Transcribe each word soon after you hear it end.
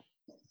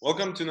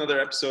Welcome to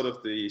another episode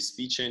of the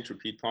Speed Change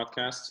Repeat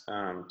podcast.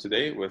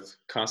 Today with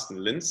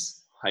Carsten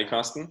Linz. Hi,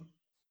 Carsten.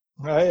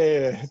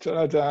 Hi,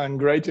 Jonathan.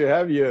 Great to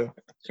have you.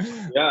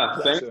 Yeah,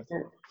 Pleasure.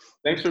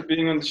 thanks for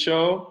being on the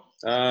show.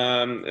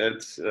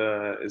 It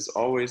is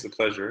always a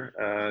pleasure.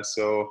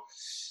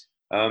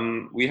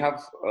 We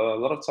have a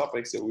lot of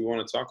topics that we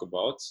want to talk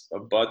about.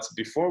 But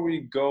before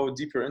we go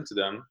deeper into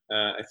them,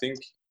 I think,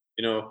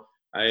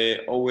 I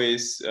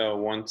always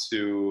want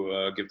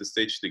to give the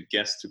stage to the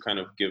guests to kind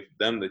of give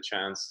them the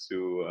chance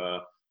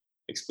to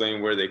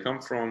explain where they come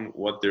from,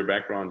 what their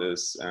background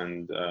is,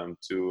 and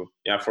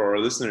for our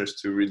listeners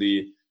to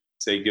really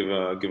give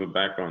a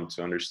background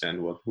to understand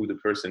who the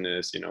person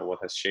is, what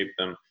has shaped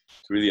them,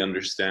 to really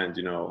understand,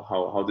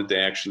 how did they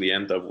actually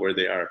end up where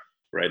they are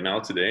right now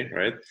today,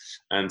 right?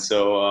 And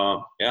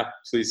so,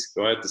 please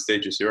go ahead. The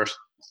stage is yours.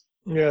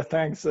 Yeah,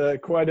 thanks.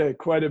 Quite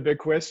a big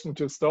question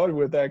to start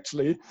with,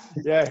 actually.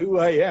 Yeah, who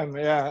I am.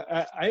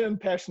 Yeah, I am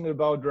passionate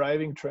about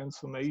driving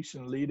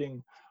transformation,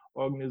 leading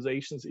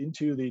organizations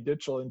into the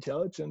digital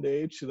intelligent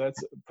age. So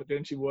that's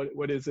potentially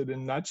what is it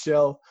in a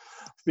nutshell.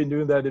 I've been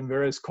doing that in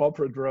various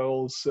corporate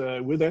roles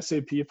with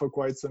SAP for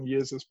quite some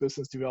years as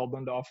business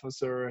development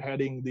officer,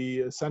 heading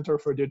the Center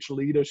for Digital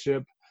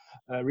Leadership.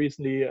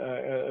 Recently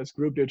as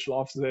group digital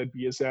officer at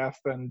BSF,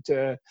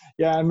 and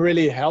I'm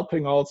really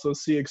helping also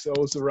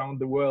CXOs around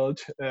the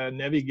world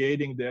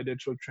navigating their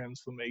digital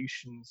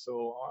transformation.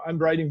 So I'm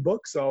writing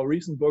books. Our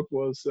recent book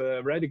was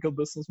Radical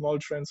Business Model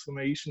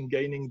Transformation,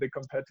 Gaining the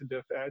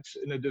Competitive Edge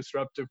in a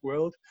Disruptive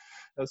World.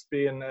 Has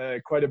been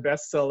quite a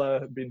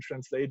bestseller, been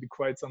translated to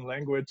quite some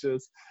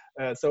languages.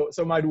 So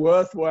might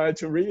worthwhile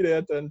to read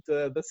it. And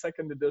the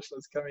second edition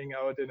is coming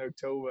out in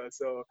October.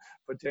 So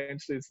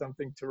potentially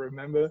something to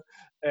remember.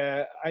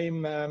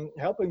 I'm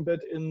helping a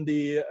bit in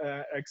the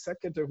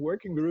executive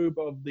working group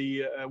of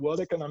the World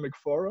Economic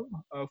Forum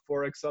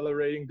for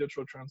accelerating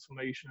digital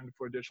transformation and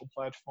for digital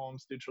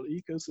platforms, digital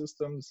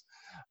ecosystems.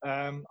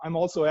 I'm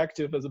also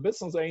active as a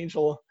business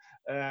angel,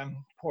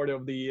 part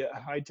of the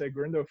High-Tech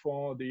Gründer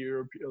Fonds,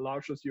 the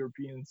largest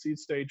European seed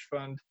stage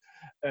fund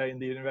in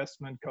the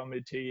investment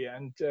committee.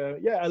 And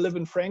I live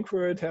in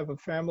Frankfurt, have a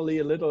family,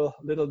 a little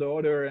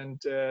daughter,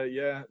 and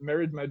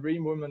married my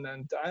dream woman.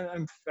 And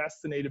I'm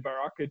fascinated by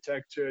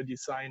architecture,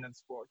 design, and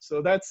sports.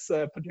 So that's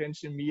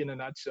potentially me in a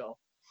nutshell.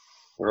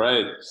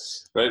 Right.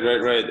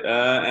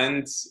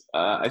 And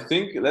I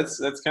think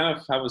let's kind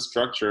of have a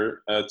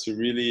structure to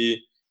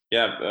really,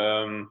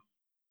 kind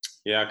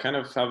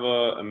of have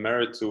a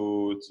merit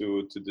to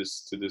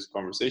this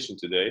conversation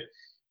today.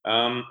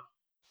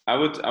 I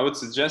would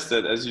suggest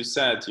that, as you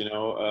said,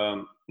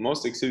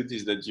 most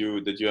activities that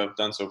you have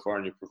done so far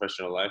in your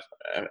professional life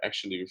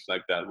actually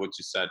reflect that, what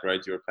you said,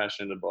 right? You're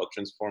passionate about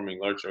transforming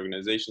large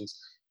organizations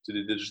to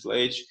the digital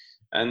age.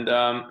 And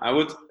I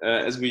would,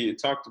 as we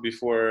talked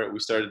before we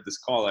started this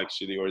call,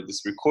 actually, or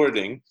this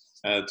recording,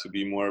 to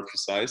be more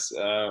precise,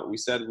 we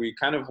said we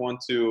kind of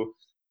want to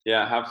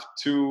have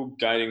two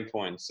guiding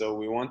points. So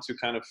we want to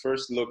kind of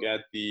first look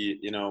at the,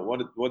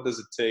 what does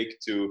it take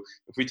to,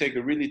 if we take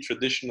a really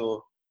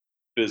traditional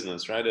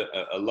business, right?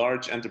 A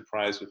large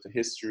enterprise with a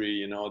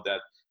history, that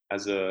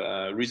has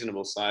a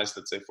reasonable size,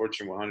 let's say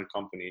Fortune 100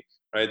 company,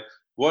 right?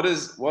 What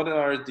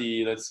are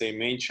the, let's say,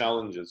 main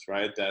challenges,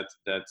 right? That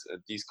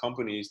these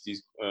companies,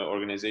 these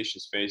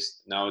organizations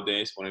face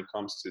nowadays when it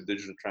comes to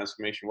digital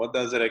transformation? What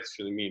does that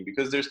actually mean?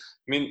 Because there's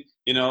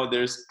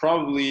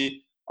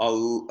probably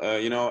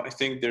I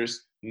think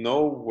there's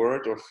no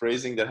word or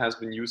phrasing that has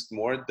been used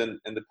more than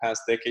in the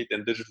past decade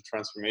than digital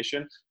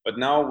transformation. But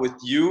now with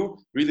you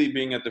really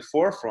being at the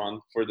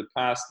forefront for the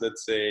past,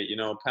 let's say,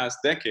 past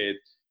decade,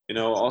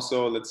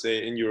 also, let's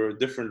say, in your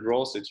different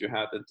roles that you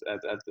had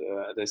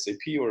at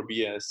SAP or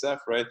BASF,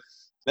 right?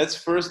 Let's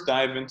first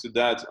dive into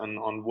that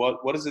on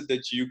what is it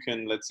that you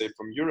can, let's say,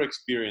 from your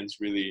experience,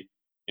 really,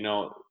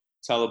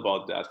 tell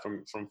about that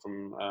from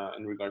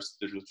in regards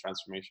to digital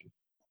transformation.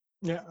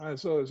 Yeah,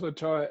 so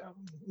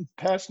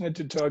passionate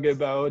to talk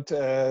about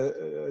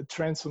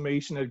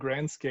transformation at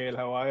grand scale,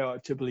 how I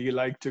typically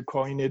like to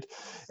coin it.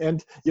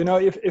 And,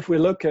 if we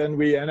look and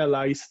we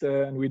analyze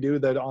and we do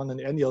that on an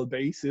annual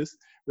basis,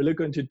 we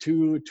look into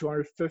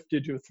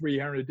 250 to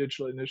 300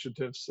 digital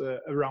initiatives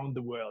around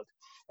the world.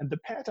 And the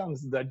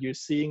patterns that you're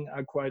seeing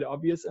are quite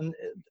obvious, and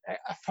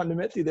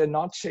fundamentally they're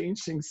not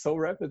changing so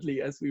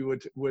rapidly as we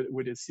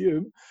would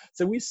assume.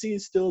 So we see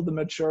still the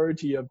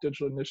majority of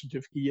digital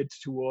initiative geared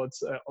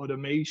towards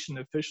automation,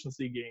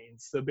 efficiency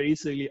gains. So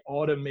basically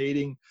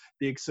automating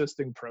the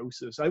existing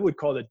process. I would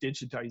call it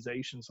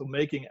digitization. So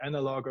making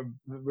analog or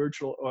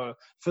virtual or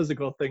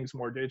physical things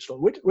more digital,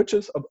 which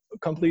is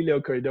completely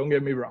okay. Don't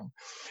get me wrong.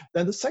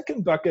 Then the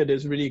second bucket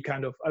is really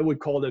kind of, I would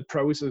call it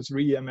process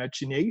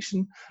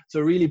reimagination. So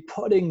really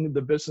putting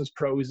the business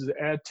process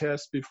at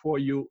test before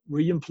you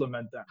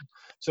re-implement them.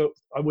 So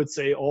I would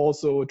say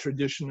also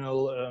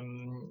traditional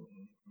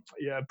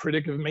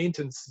predictive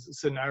maintenance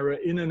scenario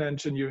in an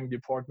engineering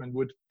department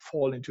would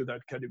fall into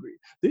that category.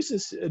 This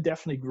is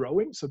definitely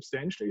growing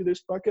substantially,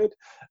 this bucket,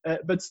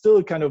 but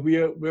still kind of we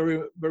are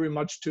very, very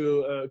much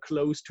too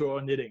close to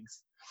our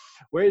knittings.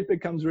 Where it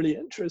becomes really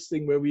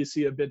interesting, where we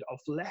see a bit of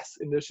less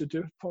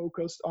initiative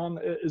focused on,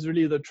 is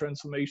really the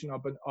transformation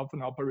of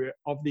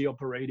the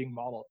operating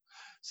model.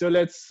 So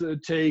let's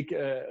take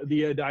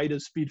the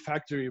Adidas Speed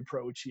Factory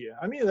approach here.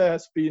 I mean, there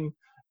has been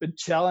a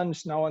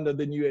challenge now under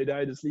the new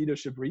Adidas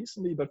leadership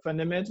recently, but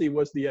fundamentally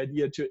was the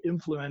idea to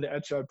implement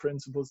agile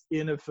principles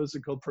in a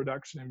physical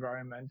production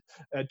environment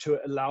to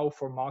allow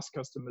for mass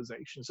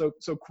customization.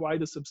 So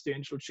quite a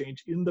substantial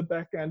change in the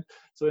back end,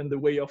 so in the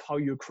way of how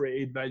you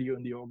create value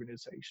in the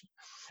organization.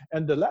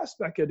 And the last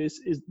bucket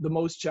is the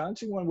most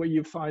challenging one, where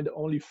you find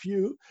only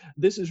few.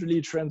 This is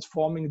really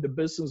transforming the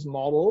business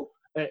model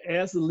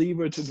as a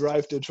lever to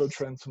drive digital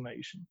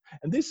transformation.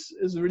 And this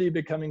is really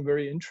becoming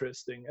very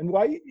interesting. And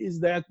why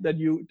is that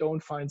you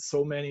don't find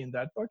so many in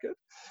that bucket?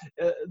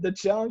 The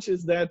challenge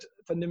is that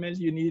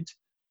fundamentally you need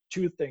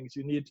two things.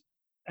 You need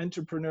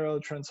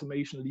entrepreneurial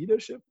transformation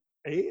leadership,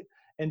 A,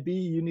 and B,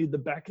 you need the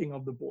backing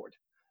of the board.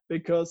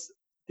 Because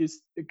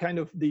this kind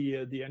of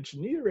the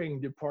engineering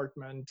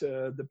department,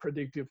 the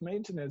predictive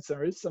maintenance,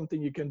 there is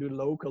something you can do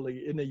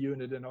locally in a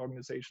unit and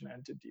organization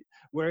entity.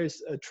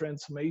 Whereas a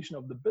transformation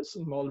of the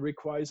business model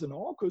requires an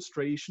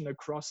orchestration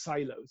across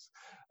silos,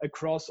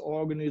 across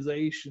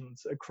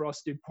organizations,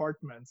 across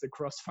departments,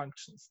 across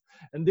functions.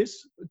 And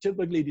this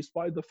typically,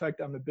 despite the fact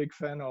I'm a big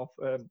fan of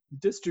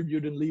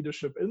distributed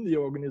leadership in the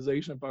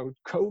organization about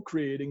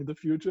co-creating the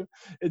future,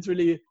 it's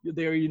really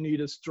there you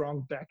need a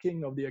strong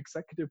backing of the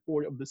executive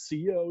board, of the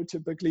CEO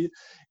typically,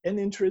 and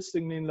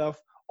interestingly enough,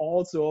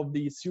 also of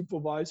the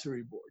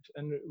supervisory board,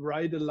 and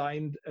right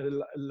aligned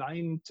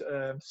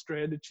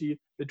strategy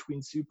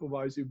between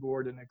supervisory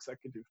board and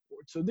executive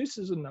board. So this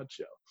is a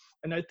nutshell.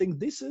 And I think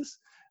this is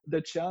the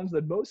challenge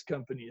that most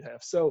companies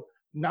have. So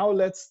now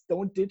let's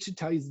don't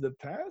digitize the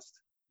past,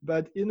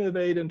 but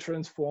innovate and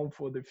transform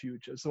for the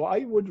future. So I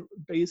would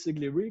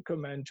basically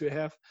recommend to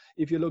have,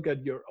 if you look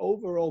at your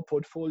overall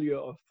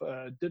portfolio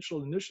of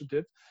digital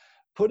initiative,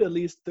 put at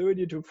least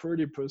 30 to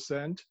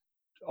 30%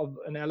 of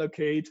and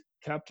allocate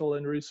capital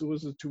and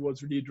resources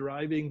towards really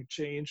driving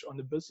change on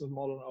the business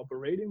model and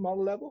operating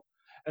model level.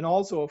 And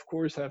also, of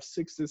course, have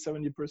 60 to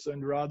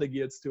 70% rather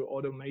geared to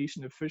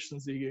automation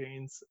efficiency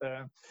gains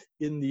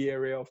in the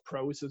area of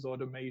process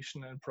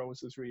automation and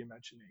process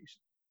reimagination.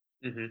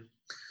 Mm-hmm.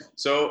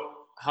 So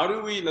how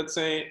do we, let's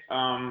say,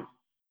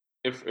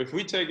 if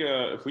we take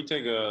a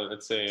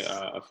let's say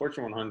a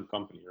Fortune 100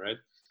 company, right?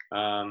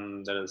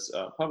 That is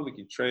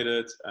publicly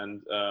traded, and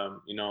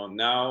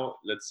now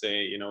let's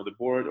say the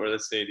board, or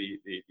let's say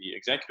the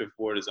executive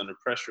board is under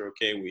pressure.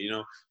 Okay,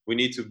 we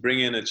need to bring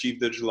in a chief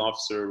digital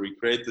officer. We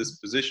create this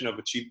position of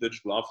a chief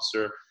digital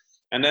officer,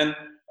 and then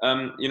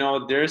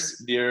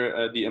there's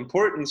the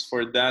importance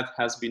for that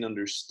has been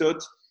understood.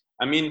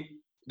 I mean,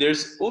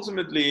 there's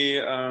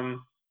ultimately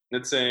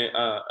let's say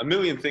a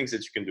million things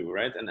that you can do,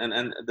 right?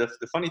 And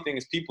the funny thing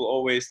is, people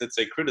always, let's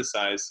say,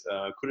 criticize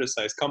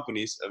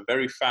companies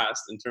very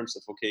fast in terms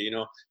of, okay,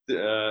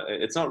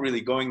 it's not really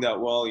going that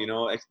well,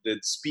 the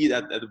speed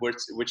at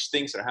which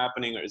things are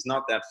happening is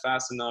not that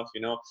fast enough,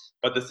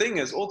 But the thing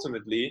is,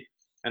 ultimately,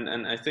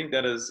 and I think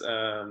that is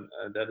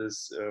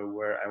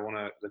where I want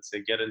to, let's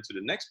say, get into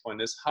the next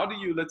point, is how do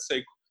you, let's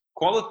say,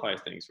 qualify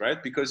things,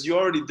 right? Because you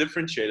already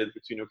differentiated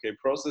between, okay,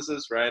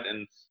 processes, right,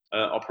 and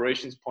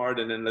operations part,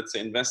 and then let's say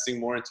investing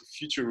more into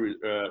future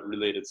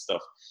related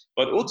stuff.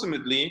 But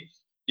ultimately,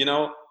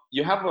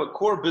 you have a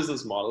core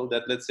business model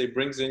that, let's say,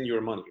 brings in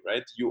your money,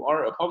 right? You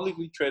are a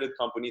publicly traded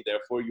company,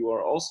 therefore you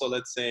are also,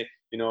 let's say,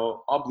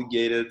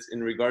 obligated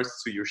in regards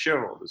to your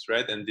shareholders,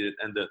 right? And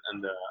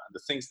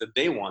the things that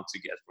they want to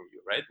get from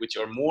you, right? Which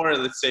are more,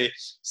 let's say,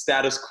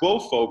 status quo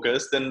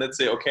focused than, let's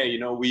say, okay,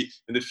 we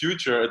in the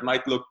future it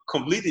might look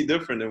completely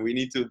different and we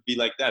need to be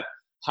like that.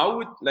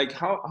 How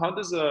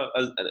does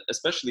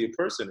especially a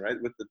person, right,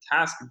 with the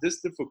task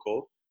this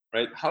difficult,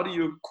 right? How do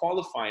you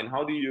qualify and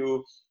how do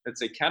you, let's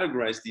say,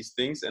 categorize these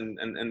things and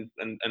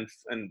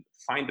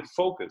find the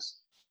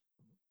focus?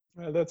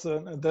 That's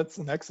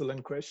an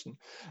excellent question.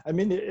 I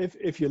mean,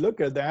 if you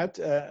look at that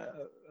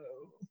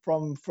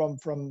from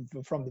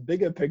the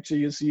bigger picture,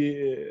 you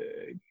see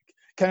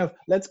kind of,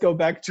 let's go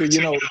back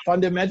to,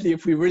 fundamentally,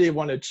 if we really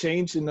want to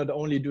change and not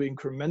only do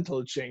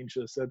incremental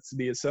changes, that's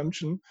the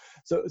assumption.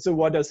 So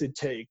what does it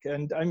take?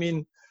 And I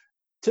mean,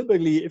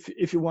 typically,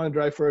 if you want to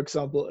drive, for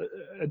example,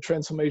 a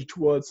transformation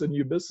towards a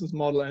new business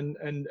model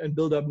and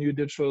build up new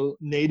digital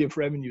native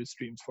revenue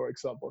streams, for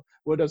example,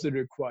 what does it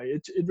require?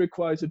 It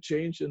requires a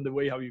change in the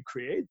way how you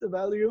create the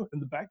value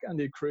in the back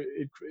end. It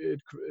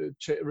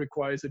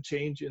requires a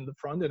change in the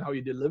front end, how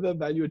you deliver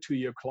value to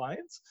your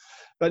clients.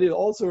 But it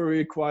also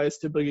requires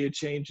typically a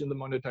change in the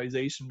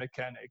monetization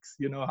mechanics,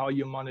 how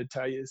you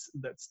monetize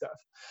that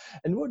stuff.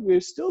 And what we're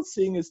still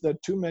seeing is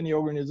that too many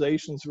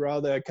organizations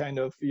rather kind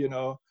of,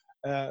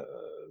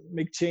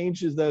 make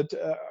changes that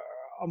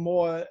are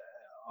more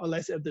or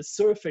less at the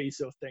surface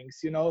of things.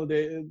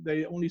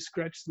 They only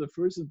scratch the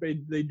surface, but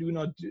they do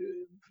not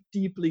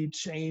deeply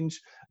change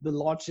the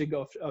logic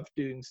of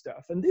doing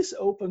stuff. And this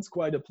opens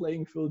quite a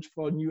playing field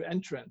for new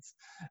entrants.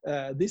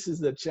 This is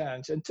the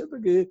challenge. And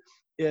typically,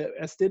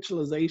 as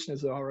digitalization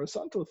is a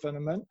horizontal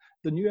phenomenon,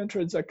 the new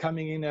entrants are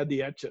coming in at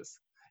the edges.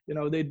 You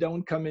know, they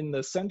don't come in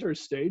the center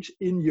stage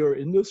in your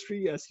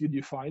industry as you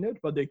define it,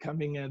 but they're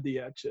coming at the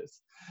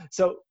edges.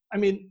 So, I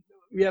mean,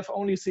 we have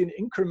only seen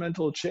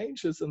incremental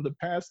changes in the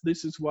past.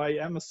 This is why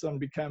Amazon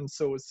became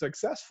so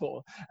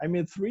successful. I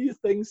mean, three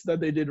things that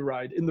they did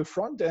right. In the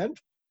front end,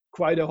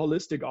 quite a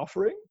holistic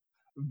offering,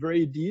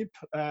 very deep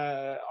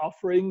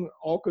offering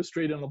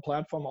orchestrated on a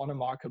platform on a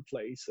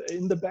marketplace.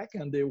 In the back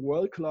end, they're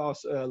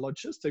world-class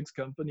logistics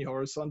company,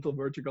 horizontal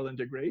vertical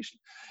integration.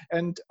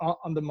 And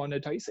on the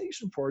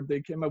monetization part,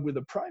 they came up with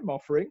a Prime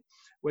offering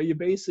where you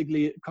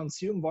basically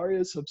consume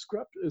via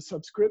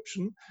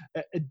subscription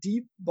a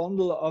deep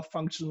bundle of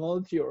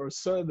functionality or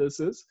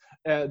services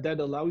that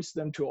allows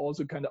them to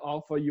also kind of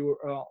offer you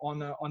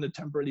on a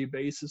temporary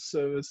basis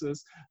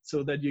services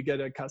so that you get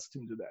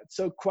accustomed to that.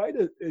 So quite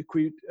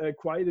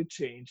a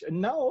change.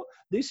 And now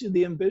this is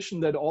the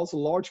ambition that also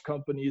large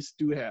companies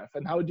do have.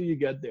 And how do you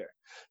get there?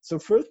 So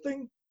first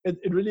thing,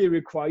 it really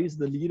requires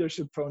the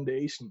leadership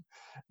foundation.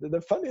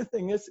 The funny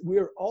thing is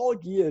we're all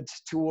geared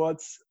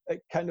towards a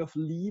kind of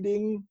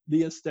leading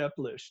the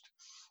established.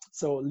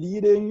 So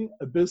leading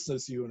a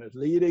business unit,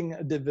 leading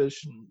a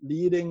division,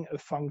 leading a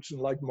function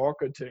like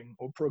marketing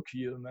or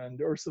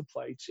procurement or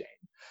supply chain.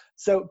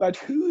 So, but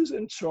who's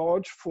in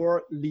charge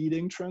for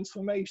leading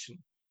transformation?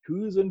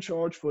 Who's in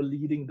charge for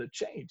leading the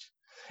change?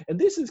 And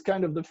this is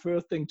kind of the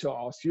first thing to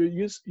ask.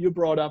 You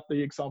brought up the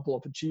example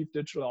of a chief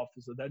digital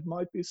officer. That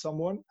might be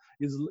someone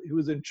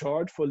who's in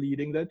charge for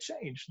leading that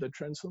change, the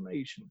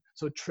transformation.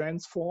 So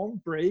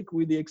transform, break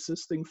with the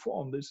existing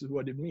form. This is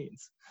what it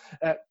means.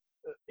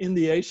 In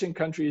the Asian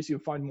countries, you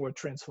find more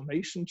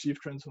chief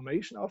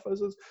transformation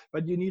officers,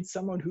 but you need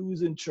someone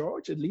who's in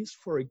charge, at least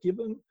for a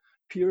given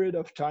period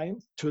of time,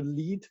 to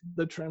lead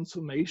the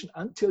transformation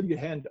until you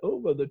hand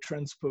over the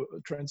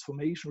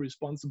transformation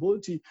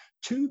responsibility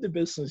to the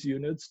business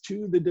units,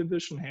 to the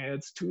division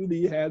heads, to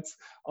the heads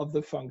of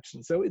the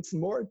function. So it's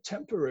more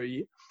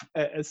temporary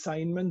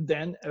assignment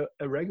than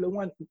a regular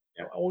one,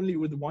 only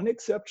with one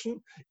exception,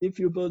 if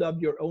you build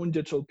up your own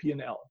digital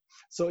P&L.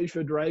 So if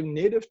you're driving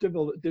native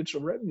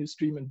digital revenue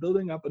stream and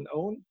building up an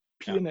own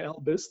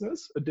P&L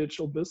business, a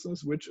digital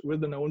business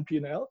with an own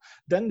P&L,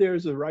 then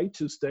there's a right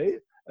to stay.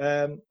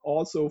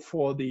 Also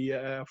for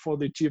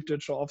the chief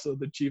digital officer,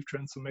 the chief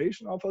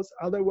transformation officer.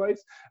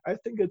 Otherwise, I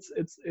think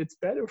it's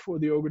better for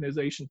the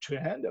organization to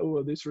hand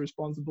over this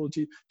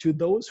responsibility to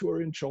those who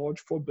are in charge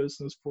for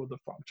business, for the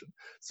function.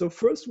 So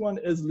first one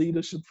is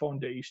leadership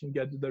foundation,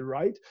 get the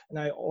right. And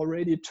I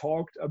already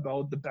talked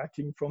about the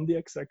backing from the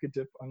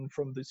executive and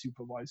from the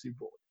supervisory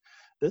board.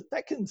 The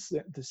second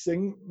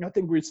thing I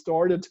think we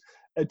started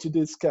to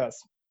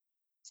discuss.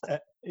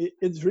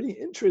 It's really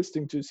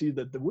interesting to see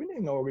that the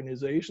winning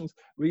organizations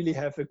really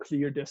have a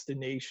clear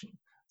destination.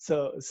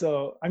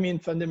 So I mean,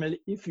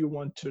 fundamentally, if you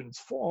want to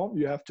transform,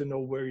 you have to know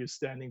where you're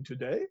standing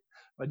today,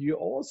 but you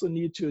also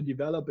need to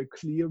develop a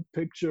clear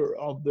picture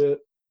of the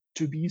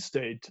to-be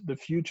state, the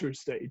future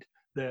state,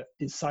 the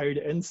desired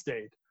end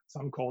state.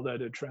 Some call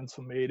that a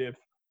transformative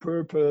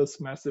purpose,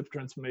 massive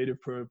transformative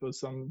purpose.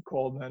 Some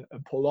call that a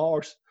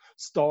polar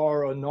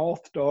star or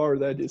north star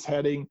that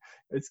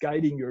is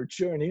guiding your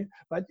journey.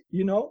 But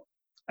you know,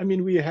 I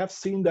mean, we have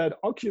seen that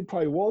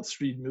Occupy Wall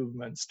Street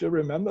movement. Still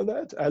remember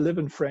that? I live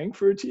in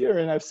Frankfurt here,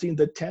 and I've seen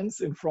the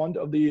tents in front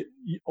of the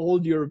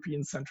old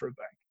European Central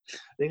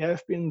Bank. They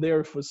have been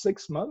there for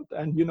 6 months,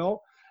 and you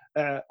know,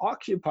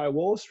 Occupy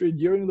Wall Street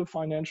during the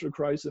financial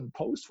crisis and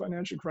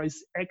post-financial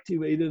crisis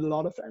activated a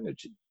lot of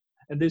energy.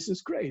 And this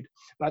is great.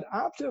 But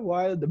after a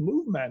while, the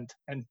movement,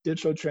 and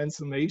digital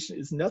transformation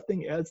is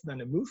nothing else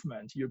than a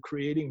movement. You're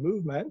creating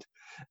movement.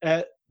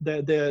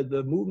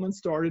 The movement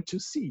started to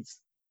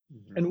cease.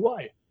 Mm-hmm. And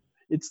why?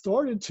 It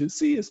started to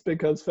cease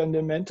because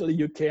fundamentally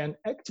you can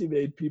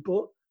activate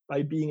people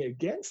by being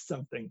against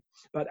something.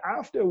 But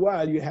after a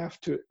while, you have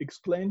to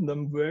explain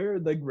them where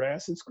the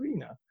grass is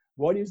greener.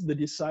 What is the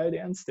desired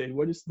end state?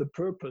 What is the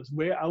purpose?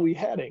 Where are we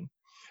heading?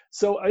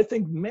 So I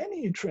think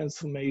many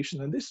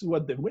transformation, and this is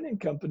what the winning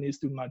companies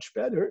do much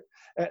better,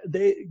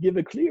 they give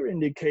a clear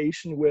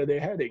indication where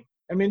they're heading.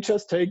 I mean,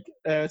 just take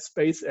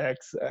SpaceX.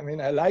 I mean,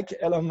 I like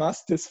Elon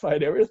Musk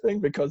despite everything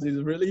because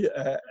he's really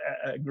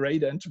a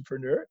great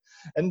entrepreneur.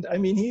 And I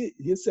mean,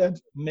 he said,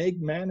 make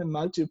man a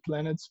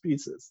multi-planet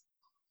species.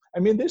 I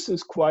mean, this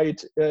is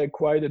quite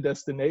a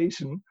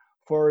destination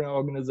for an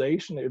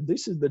organization. If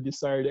this is the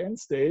desired end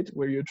state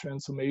where your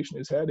transformation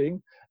is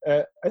heading,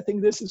 I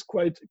think this is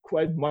quite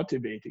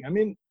motivating. I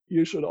mean,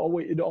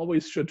 it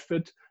always should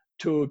fit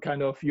to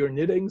kind of your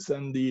knittings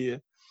and the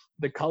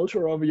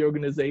culture of your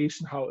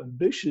organization, how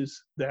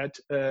ambitious that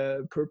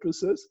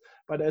purpose is.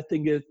 But I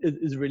think it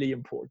is really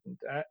important.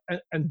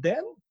 And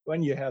then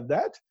when you have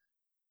that,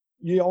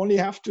 you only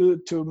have to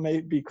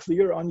be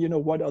clear on, you know,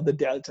 what are the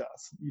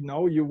deltas. You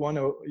know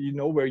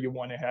where you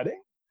want to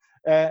heading.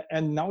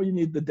 And now you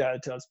need the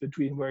deltas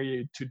between where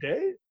you're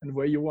today and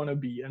where you want to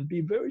be, and be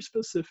very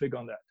specific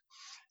on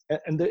that.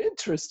 And the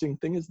interesting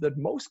thing is that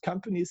most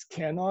companies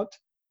cannot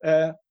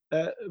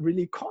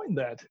really coin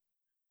that.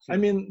 I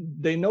mean,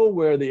 they know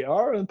where they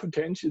are and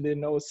potentially they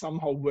know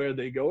somehow where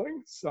they're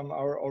going. Some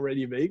are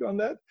already vague on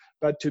that,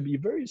 but to be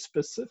very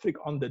specific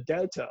on the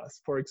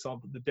deltas, for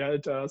example, the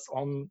deltas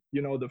on,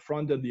 you know, the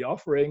front and the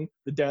offering,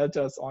 the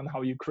deltas on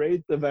how you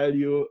create the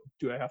value.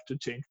 Do I have to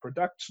change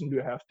production? Do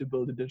I have to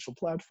build a digital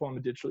platform, a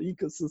digital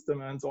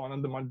ecosystem, and so on,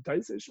 and the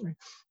monetization?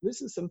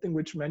 This is something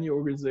which many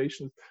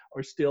organizations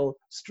are still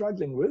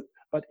struggling with.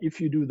 But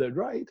if you do that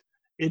right,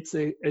 it's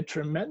a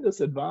tremendous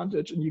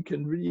advantage, and you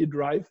can really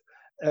drive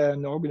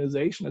an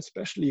organization,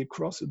 especially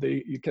across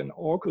you can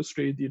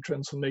orchestrate the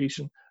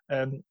transformation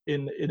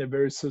in a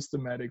very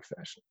systematic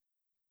fashion.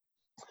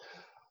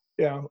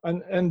 Yeah,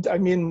 and I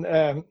mean,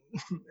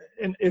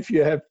 and if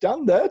you have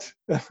done that,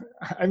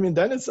 I mean,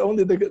 then it's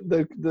only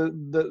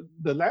the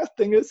last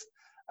thing is,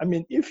 I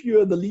mean, if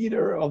you're the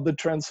leader of the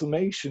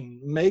transformation,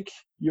 make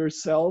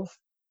yourself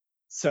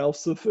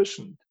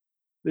self-sufficient.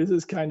 This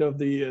is kind of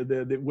the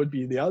would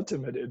be the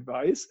ultimate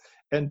advice,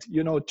 and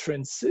you know,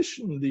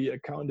 transition the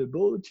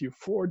accountability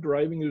for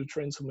driving the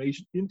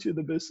transformation into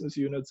the business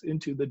units,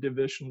 into the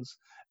divisions,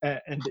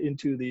 and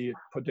into the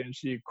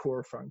potentially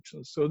core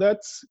functions. So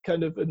that's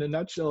kind of in a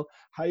nutshell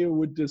how you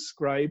would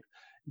describe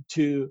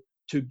to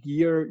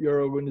gear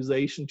your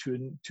organization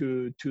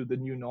to the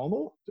new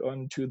normal,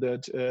 and to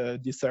that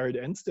desired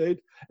end state.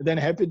 And then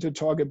happy to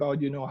talk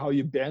about, you know, how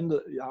you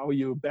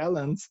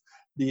balance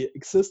the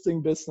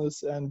existing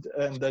business and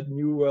that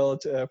new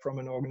world from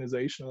an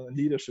organizational and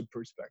leadership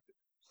perspective.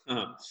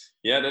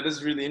 Yeah, that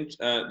is really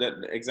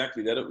that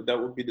exactly that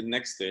would be the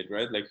next state,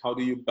 right? Like, how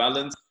do you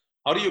balance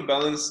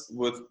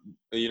with,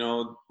 you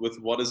know, with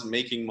what is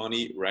making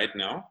money right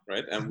now,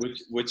 right? And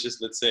which is,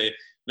 let's say,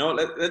 no,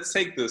 let's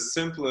take the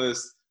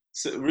simplest,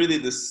 really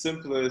the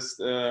simplest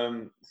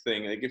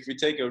thing. Like, if we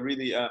take a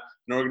really an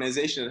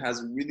organization that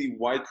has a really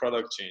wide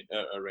product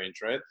range,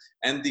 right?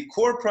 And the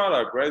core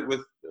product, right,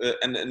 with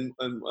and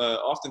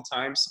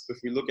oftentimes if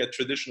we look at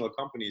traditional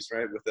companies,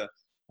 right, with a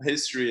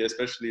history,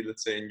 especially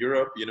let's say in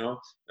Europe, you know,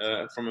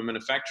 from a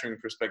manufacturing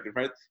perspective,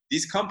 right?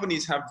 These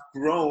companies have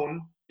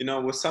grown, you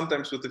know,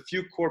 sometimes with a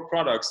few core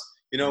products,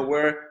 you know,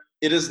 where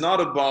it is not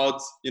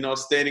about, you know,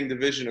 stating the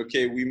vision.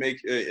 Okay, we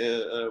make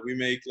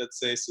let's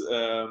say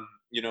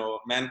you know,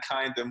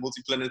 mankind a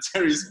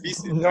multiplanetary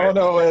species. No, right?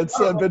 no, it's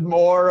a bit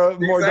more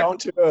down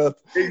to earth.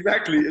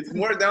 Exactly, it's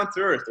more down to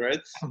earth, right?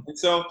 And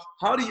so,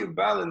 how do you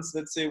balance,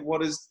 let's say,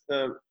 what is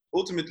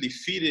ultimately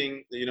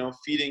feeding, you know,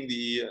 feeding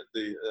the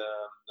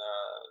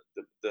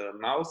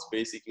mouth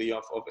basically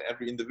of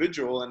every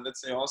individual, and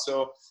let's say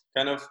also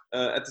kind of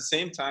at the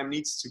same time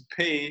needs to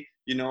pay,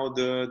 you know,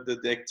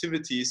 the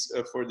activities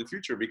for the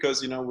future,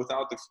 because, you know,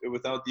 without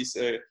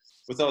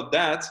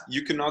that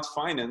you cannot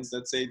finance,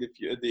 let's say,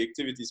 the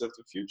activities of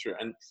the future,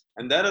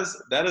 and that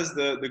is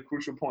the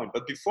crucial point.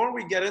 But before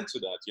we get into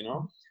that, you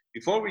know,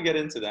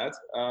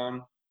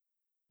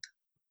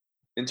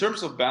 in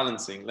terms of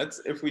balancing,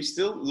 if we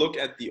still look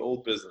at the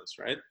old business,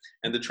 right,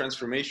 and the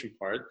transformation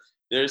part,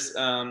 there's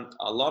a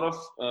lot of,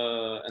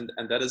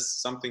 and that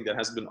is something that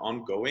has been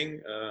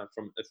ongoing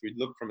if we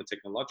look from a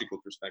technological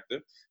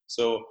perspective.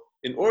 So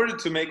in order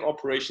to make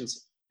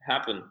operations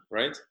happen,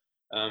 right,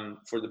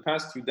 for the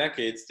past 2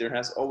 decades, there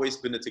has always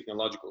been a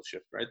technological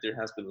shift, right? There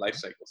has been life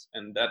cycles,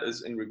 and that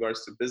is in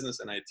regards to business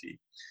and IT.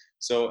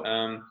 So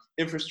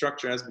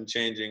infrastructure has been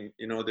changing,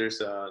 you know,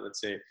 there's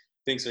let's say,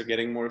 things are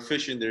getting more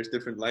efficient, there's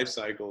different life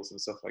cycles and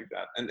stuff like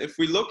that. And if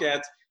we look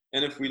at,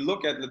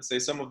 let's say,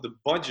 some of the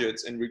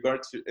budgets in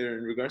regards to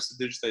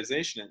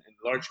digitization in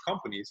large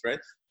companies, right,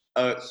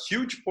 a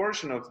huge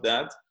portion of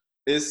that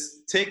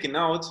is taken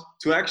out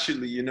to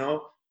actually, you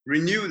know,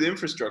 renew the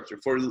infrastructure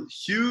for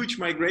huge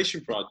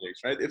migration projects,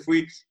 right? If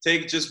we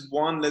take just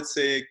one, let's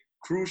say,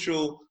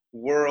 crucial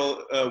word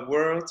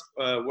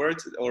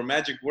or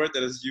magic word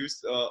that is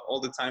used all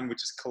the time,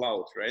 which is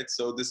cloud, right?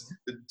 So the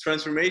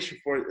transformation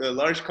for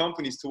large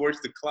companies towards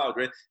the cloud,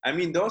 right? I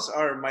mean, those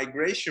are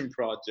migration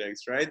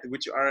projects, right?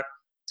 Which are,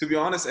 to be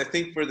honest, I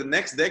think for the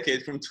next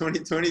decade, from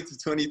 2020 to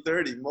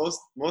 2030,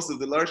 most of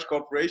the large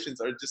corporations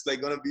are just like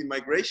going to be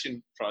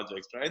migration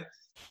projects, right?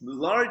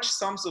 Large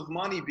sums of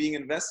money being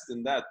invested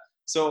in that.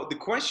 So the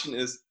question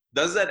is,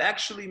 does that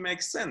actually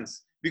make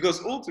sense?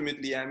 Because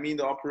ultimately, I mean,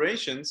 the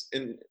operations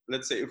in,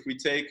 let's say, if we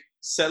take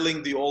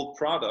selling the old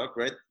product,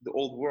 right, the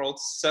old world,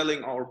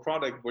 selling our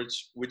product,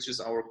 which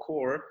is our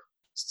core,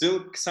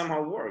 still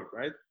somehow work,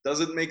 right? Does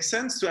it make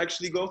sense to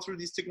actually go through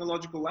these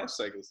technological life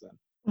cycles then?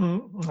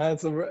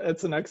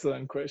 That's an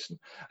excellent question.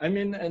 I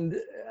mean, and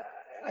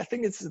I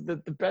think it's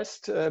the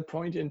best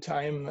point in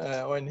time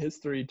or in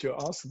history to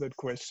ask that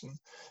question,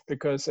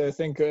 because I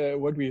think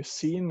what we've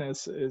seen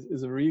is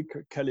a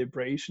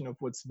recalibration of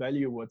what's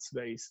value, what's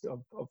waste,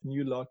 of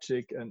new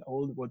logic and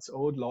what's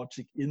old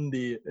logic in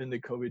the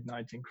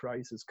COVID-19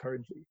 crisis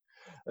currently.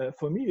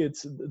 For me,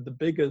 it's the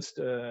biggest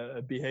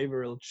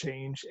behavioral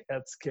change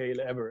at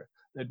scale ever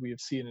that we have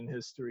seen in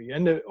history.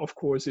 And of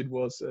course, it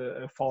was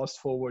a fast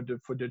forward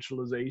for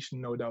digitalization,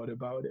 no doubt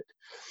about it.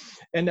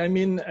 And I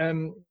mean,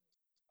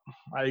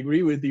 I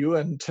agree with you,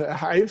 and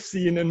I've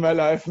seen in my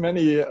life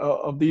many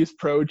of these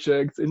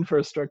projects,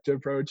 infrastructure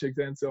projects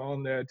and so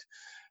on, that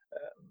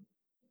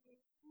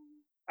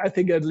I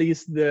think at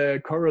least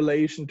the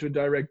correlation to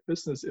direct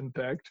business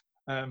impact,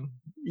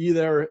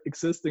 either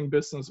existing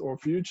business or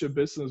future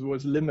business,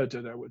 was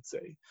limited, I would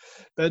say.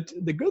 But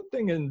the good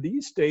thing in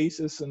these days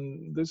is,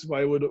 and this is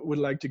why I would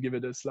like to give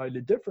it a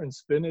slightly different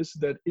spin, is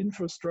that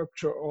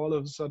infrastructure all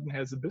of a sudden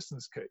has a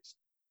business case.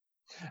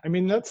 I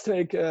mean, let's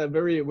take a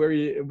very,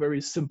 very, very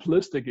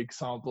simplistic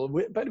example.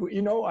 But,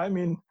 you know, I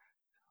mean,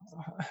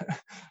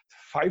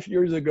 5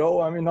 years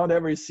ago, I mean, not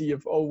every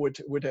CFO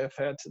would have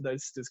had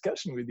this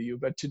discussion with you.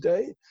 But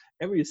today,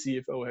 every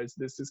CFO has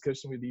this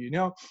discussion with you.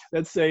 Now,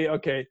 let's say,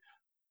 okay,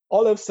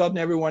 all of a sudden,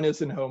 everyone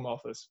is in home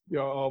office, you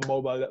know, or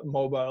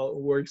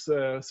mobile works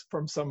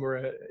from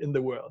somewhere in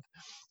the world.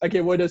 Okay,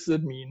 what does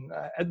it mean?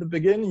 At the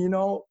beginning, you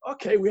know,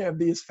 okay, we have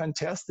these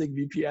fantastic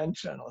VPN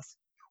channels.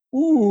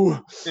 Ooh,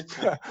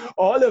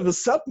 all of a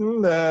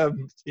sudden,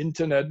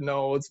 internet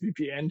nodes,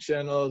 VPN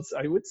channels,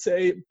 I would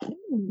say,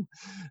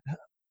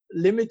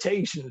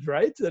 limitations,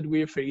 right, that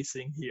we're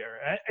facing here.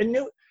 I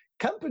know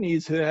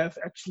companies who have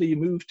actually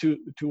moved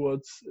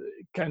towards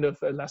kind of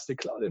elastic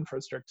cloud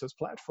infrastructures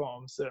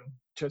platforms,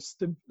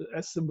 just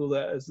as simple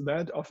as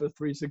that, Office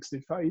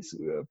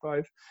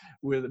 365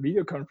 with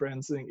video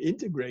conferencing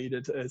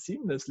integrated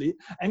seamlessly.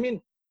 I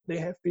mean, they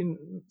have been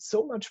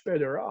so much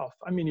better off.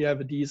 I mean, you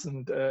have a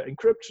decent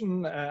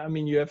encryption. I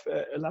mean, you have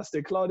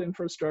elastic cloud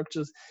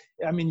infrastructures.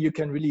 I mean, you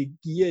can really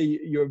gear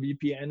your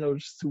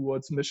VPNs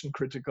towards mission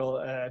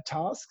critical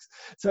tasks.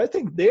 So I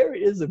think there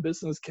is a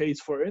business case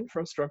for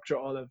infrastructure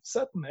all of a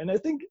sudden. And I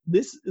think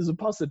this is a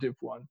positive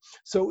one.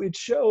 So it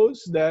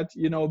shows that,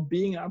 you know,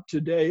 being up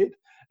to date,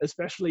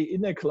 especially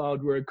in a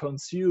cloud where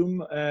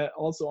consume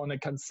also on a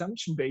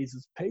consumption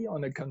basis, pay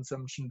on a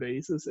consumption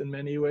basis in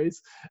many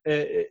ways,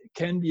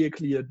 can be a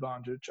clear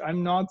advantage.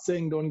 I'm not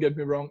saying, don't get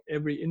me wrong,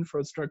 every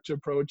infrastructure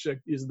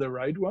project is the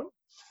right one.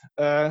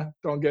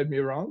 Don't get me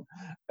wrong.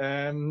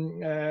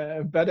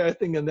 But I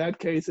think in that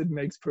case, it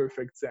makes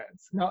perfect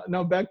sense.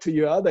 Now back to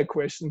your other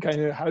question,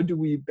 kind of how do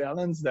we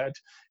balance that,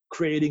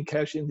 creating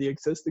cash in the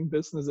existing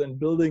business and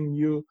building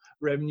new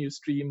revenue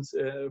streams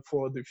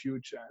for the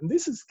future? And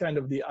this is kind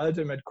of the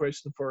ultimate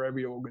question for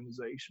every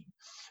organization,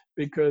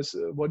 because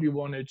what we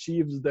want to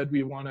achieve is that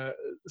we want to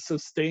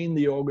sustain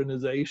the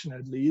organization,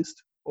 at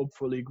least,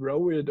 hopefully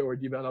grow it or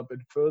develop it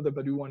further,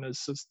 but we want to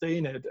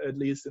sustain it at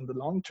least in the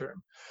long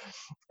term.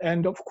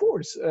 And of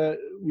course,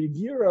 we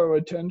gear our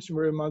attention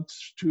very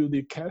much to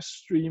the cash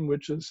stream,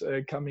 which is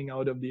coming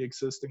out of the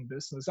existing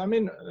business. I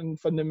mean, and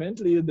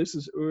fundamentally, this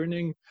is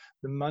earning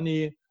the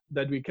money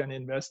that we can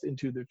invest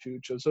into the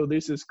future. So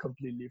this is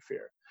completely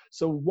fair.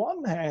 So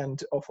one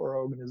hand of our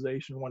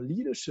organization, one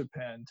leadership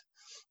hand,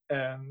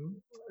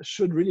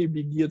 should really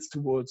be geared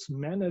towards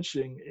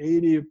managing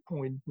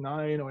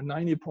 80.9 or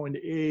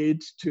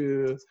 90.8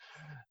 to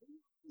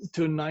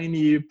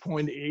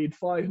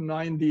 90.85,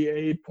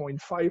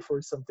 98.5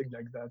 or something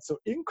like that. So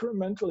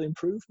incremental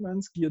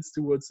improvements geared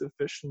towards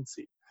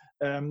efficiency,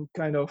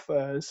 kind of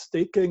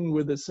sticking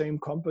with the same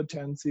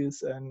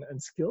competencies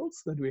and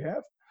skills that we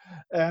have,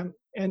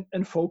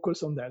 and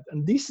focus on that.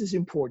 And this is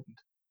important.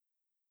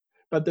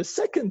 But the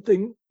second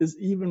thing is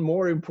even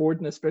more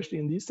important, especially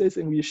in these days,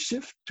 and we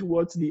shift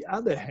towards the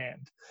other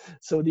hand.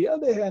 So the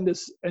other hand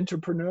is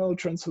entrepreneurial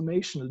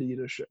transformation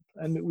leadership.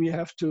 And we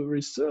have to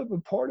reserve a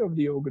part of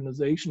the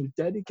organization with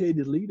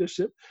dedicated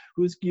leadership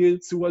who's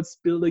geared towards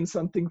building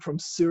something from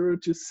 0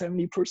 to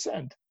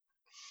 70%.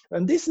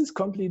 And this is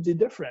completely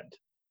different,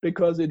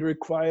 because it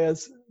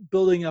requires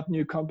building up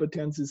new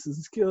competencies and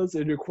skills.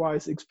 It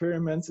requires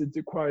experiments. It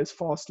requires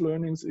fast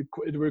learnings.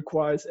 It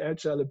requires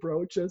agile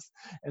approaches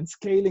and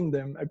scaling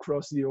them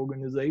across the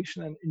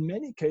organization. And in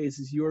many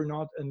cases, you're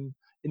not in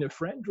a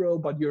friend role,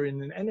 but you're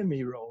in an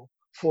enemy role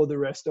for the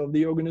rest of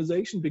the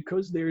organization,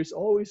 because there is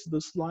always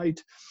the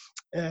slight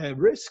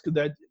risk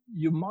that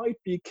you might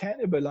be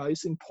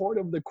cannibalizing part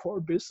of the core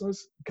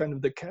business, kind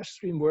of the cash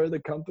stream where the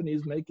company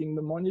is making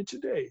the money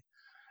today.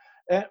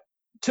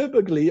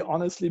 Typically,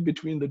 honestly,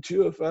 between the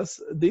two of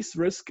us, this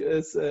risk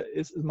is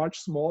much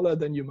smaller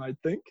than you might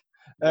think,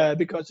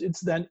 because it's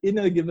then in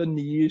a given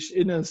niche,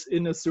 in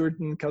a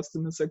certain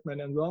customer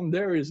segment, and then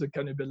there is a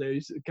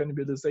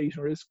cannibalization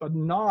risk, but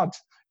not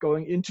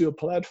going into a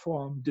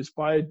platform,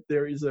 despite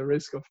there is a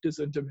risk of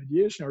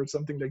disintermediation or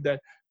something like that.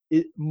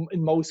 It,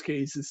 in most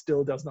cases,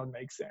 still does not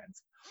make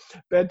sense.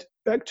 But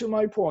back to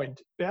my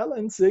point,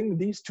 balancing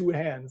these two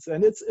hands,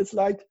 and it's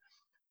like,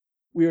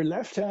 we're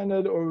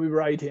left-handed or we're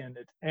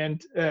right-handed,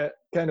 and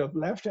kind of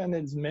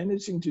left-handed is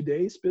managing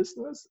today's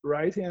business,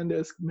 right-handed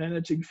is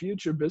managing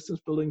future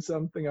business, building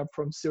something up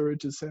from 0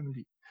 to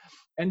 70.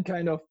 And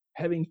kind of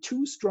having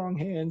two strong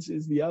hands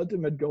is the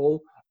ultimate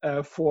goal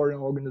for an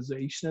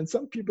organization. And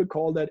some people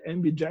call that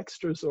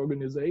ambidextrous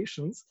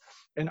organizations.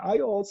 And I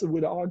also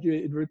would argue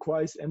it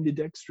requires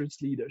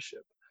ambidextrous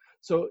leadership.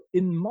 So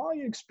in my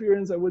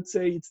experience, I would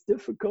say it's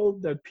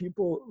difficult that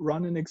people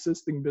run an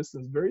existing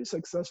business very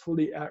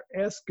successfully, are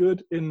as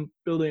good in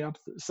building up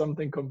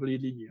something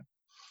completely new.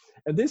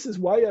 And this is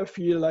why I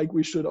feel like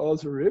we should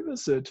also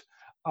revisit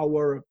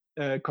our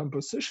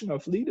composition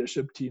of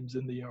leadership teams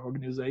in the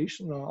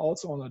organization,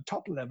 also on a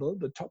top level,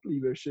 the top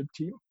leadership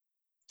team,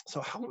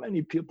 So how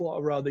many people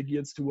are rather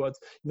geared towards,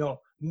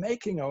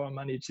 making our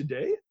money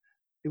today,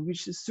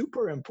 which is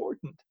super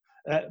important.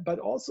 But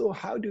also,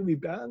 how do we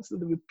balance it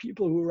with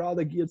people who are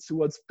rather geared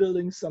towards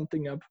building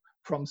something up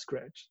from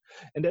scratch?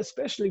 And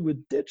especially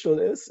with digital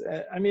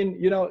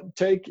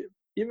take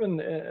even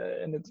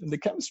in the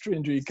chemistry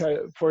industry,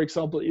 for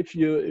example, if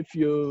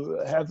you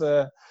have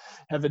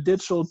a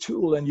digital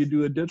tool and you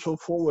do a digital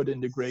forward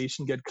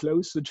integration, get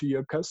closer to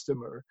your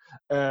customer,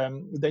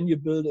 then you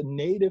build a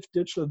native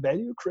digital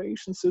value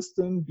creation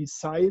system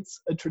besides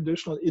a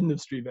traditional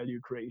industry value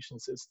creation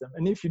system.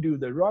 And if you do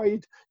the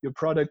right, you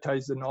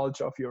productize the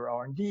knowledge of your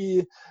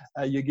R&D,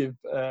 you give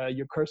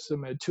your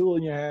customer a tool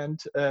in your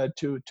hand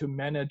to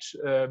manage,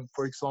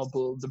 for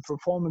example, the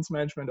performance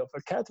management of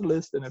a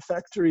catalyst in a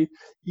factory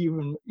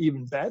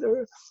even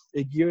better,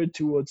 geared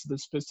towards the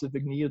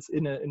specific needs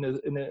in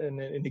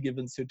a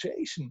given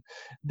situation.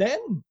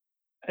 Then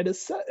at a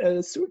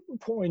certain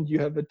point, you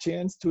have a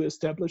chance to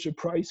establish a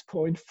price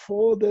point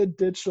for the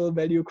digital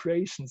value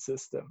creation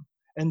system.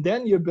 And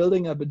then you're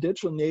building up a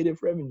digital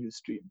native revenue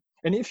stream.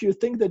 And if you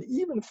think that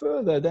even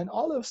further, then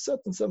all of a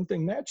sudden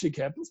something magic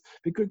happens,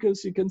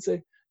 because you can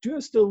say, do I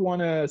still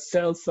want to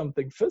sell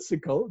something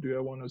physical? Do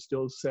I want to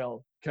still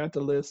sell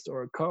catalysts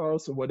or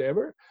cars or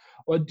whatever?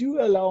 Or do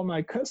I allow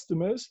my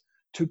customers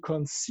to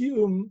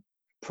consume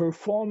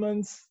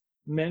performance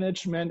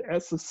management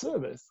as a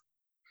service?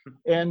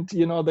 And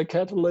the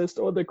catalyst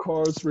or the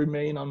cars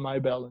remain on my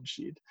balance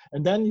sheet.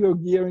 And then you're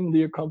gearing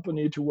your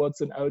company towards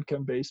an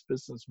outcome-based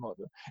business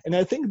model. And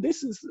I think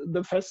this is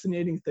the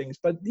fascinating things.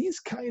 But these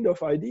kind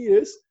of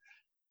ideas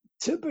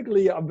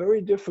typically are very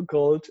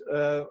difficult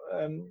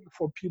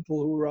for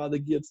people who are rather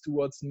geared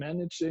towards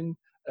managing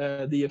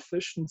the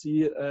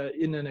efficiency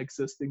in an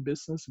existing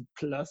business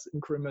plus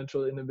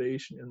incremental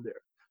innovation in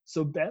there.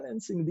 So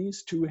balancing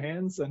these two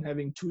hands and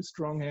having two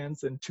strong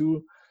hands and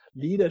two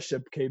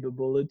leadership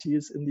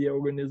capabilities in the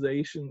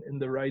organization in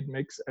the right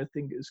mix, I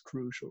think is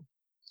crucial.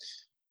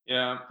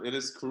 Yeah, it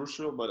is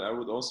crucial, but I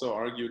would also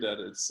argue that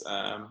it's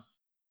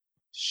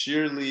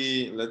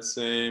sheerly, let's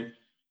say,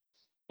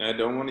 I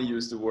don't want to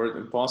use the word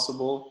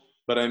impossible,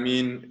 but I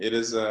mean it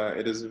is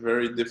a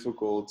very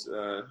difficult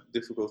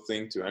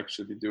thing to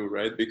actually do,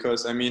 right?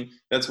 Because I mean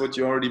that's what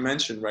you already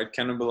mentioned, right?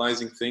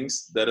 Cannibalizing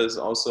things, that is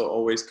also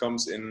always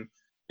comes in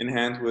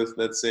hand with,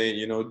 let's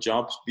say,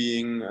 jobs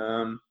being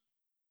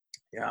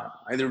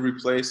either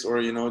replaced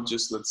or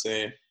just, let's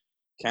say,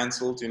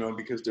 canceled,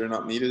 because they're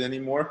not needed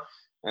anymore.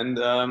 And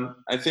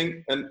I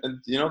think and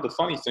the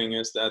funny thing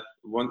is that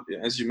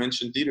as you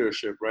mentioned,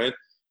 leadership, right?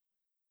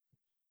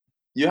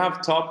 You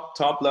have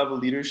top level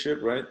leadership,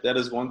 right? That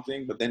is one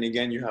thing, but then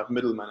again you have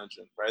middle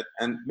management, right?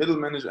 And middle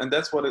management, and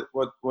that's what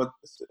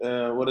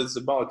it's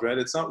about, right?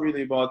 It's not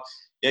really about,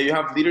 you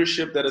have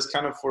leadership that is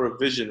kind of for a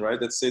vision, right?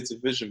 Let's say it's a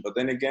vision, but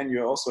then again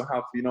you also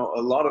have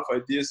a lot of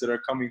ideas that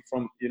are coming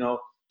from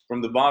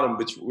from the bottom,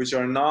 which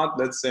are not,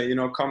 let's say,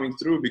 coming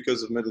through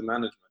because of middle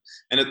management.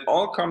 And it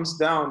all comes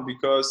down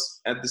because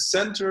at the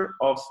center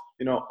of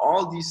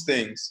all these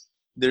things,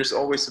 there's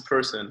always a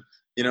person.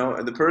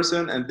 The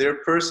person and their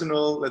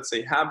personal, let's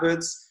say,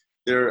 habits,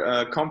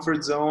 their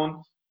comfort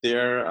zone,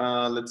 their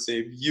let's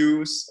say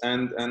views,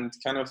 and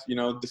kind of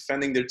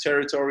defending their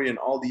territory and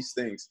all these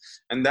things.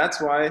 And that's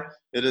why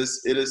it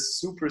is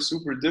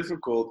super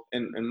difficult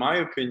in my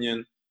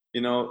opinion,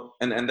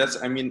 and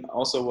that's, I mean,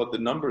 also what the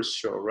numbers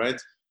show,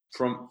 right?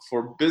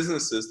 For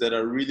businesses that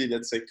are really,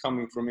 let's say,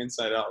 coming from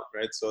inside out,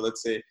 right? So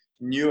let's say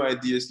new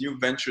ideas, new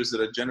ventures that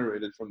are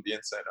generated from the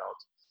inside out.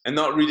 And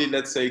not really,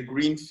 let's say,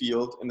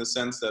 greenfield in the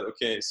sense that,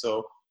 okay,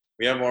 so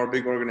we have our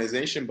big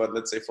organization, but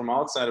let's say from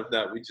outside of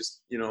that, we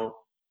just,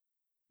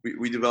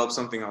 we develop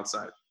something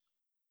outside.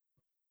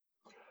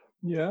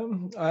 Yeah,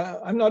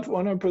 I'm not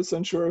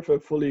 100% sure if I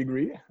fully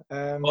agree.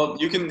 Well,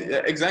 you can,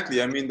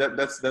 exactly. I mean,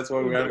 that's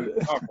why we're having a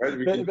talk, right?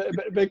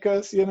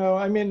 Because,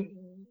 I mean,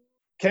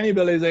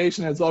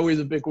 cannibalization is always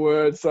a big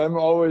word, so I'm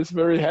always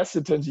very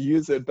hesitant to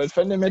use it. But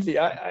fundamentally,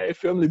 I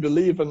firmly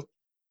believe, and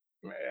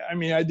I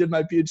mean, I did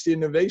my PhD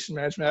in innovation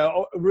management.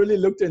 I really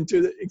looked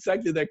into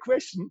exactly that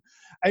question.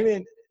 I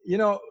mean,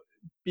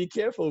 be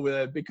careful with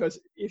it, because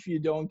if you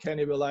don't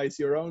cannibalize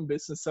your own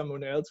business,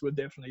 someone else would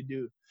definitely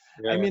do.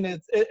 Yeah. I mean,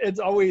 it's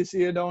always,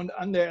 you don't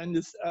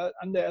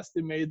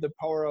underestimate the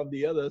power of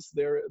the others.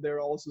 There are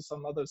also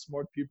some other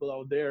smart people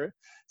out there.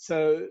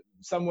 So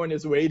someone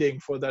is waiting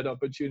for that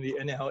opportunity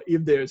anyhow,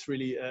 if there's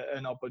really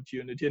an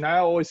opportunity. And I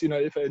always,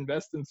 if I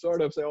invest in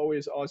startups, I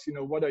always ask,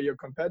 what are your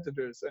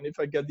competitors? And if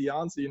I get the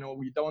answer,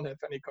 we don't have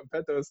any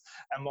competitors,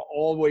 I'm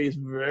always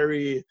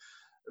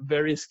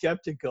very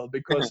skeptical,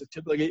 because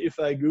typically if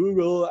I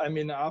Google, I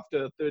mean,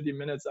 after 30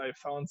 minutes, I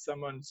found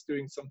someone's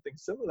doing something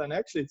similar, and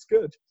actually it's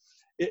good.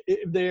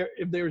 If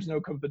there is no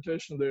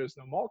competition, there is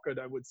no market,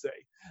 I would say.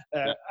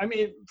 Yeah. I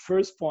mean,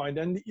 first point,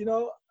 and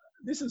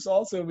this is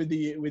also with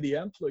the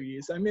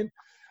employees. I mean,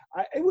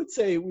 I would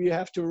say we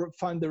have to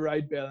find the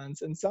right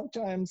balance, and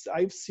sometimes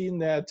I've seen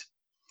that,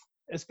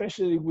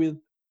 especially with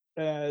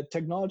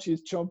technology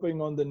is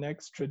jumping on the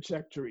next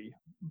trajectory,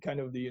 kind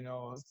of the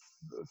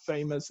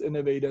famous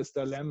innovators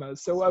dilemma.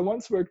 So I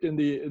once worked in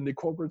the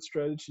corporate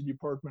strategy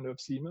department of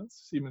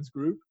Siemens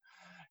Group,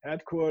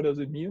 headquarters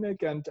in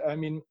Munich, and I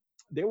mean,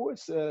 there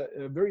was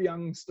a very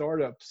young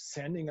startup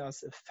sending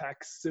us a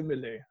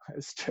facsimile. I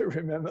still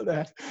remember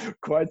that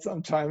quite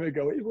some time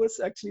ago. It was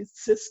actually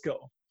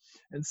Cisco,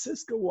 and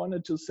Cisco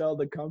wanted to sell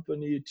the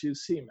company to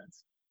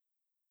Siemens.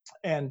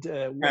 And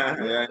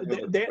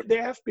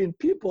there have been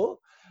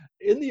people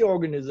in the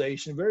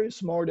organization, very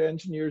smart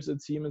engineers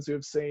at Siemens, they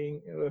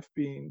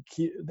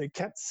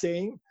kept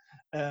saying,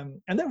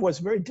 and that was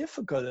very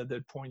difficult at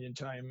that point in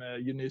time.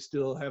 You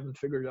still haven't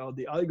figured out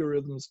the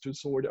algorithms to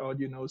sort out,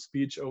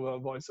 speech over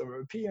voice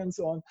over IP and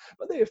so on.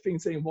 But they have been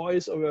saying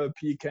voice over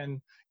IP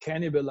can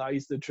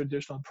cannibalize the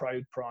traditional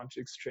private branch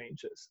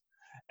exchanges.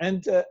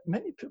 And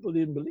many people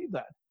didn't believe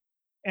that.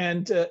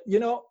 And,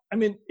 I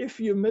mean, if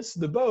you miss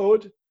the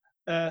boat,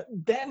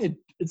 then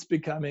it's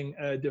becoming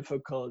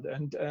difficult.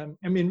 And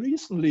I mean,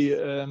 recently,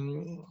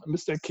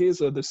 Mr.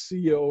 Kaeser, the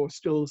CEO,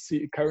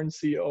 current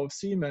CEO of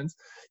Siemens,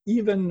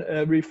 even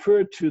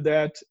referred to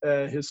that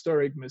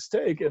historic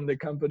mistake in the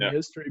company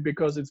history,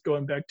 because it's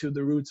going back to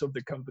the roots of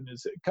the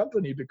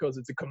company, because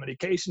it's a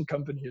communication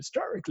company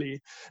historically.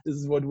 This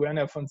is what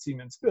Werner von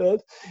Siemens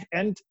built.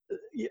 And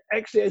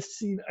actually,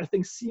 I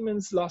think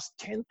Siemens lost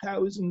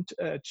 10,000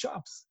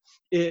 jobs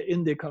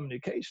in the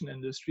communication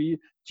industry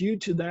due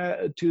to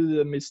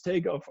the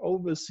mistake of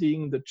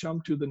overseeing the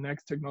jump to the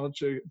next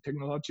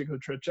technological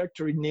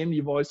trajectory,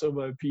 namely voice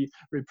over IP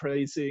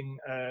replacing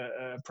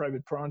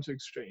private branch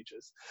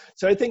exchanges.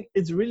 So I think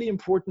it's really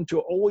important to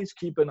always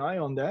keep an eye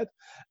on that.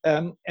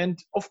 And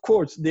of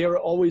course, there are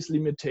always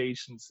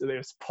limitations.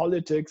 There's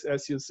politics,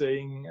 as you're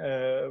saying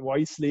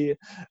wisely.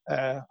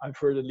 I've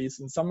heard, at least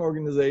in some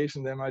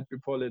organizations, there might be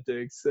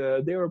politics.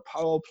 There are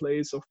power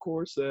plays, of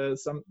course.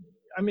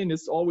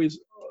 It's always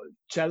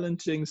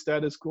challenging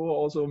status quo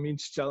also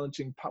means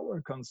challenging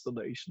power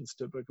constellations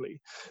typically.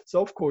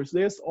 So of course,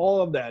 there's all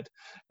of that.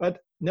 But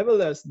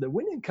nevertheless, the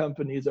winning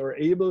companies are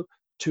able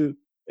to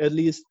at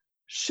least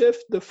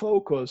shift the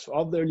focus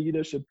of their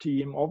leadership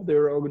team, of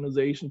their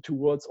organization,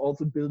 towards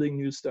also building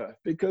new stuff.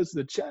 Because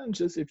the challenge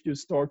is, if you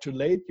start too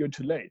late, you're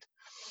too late.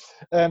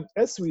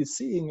 As we're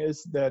seeing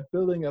is that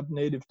building up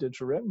native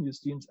digital revenue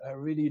streams are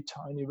really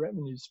tiny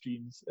revenue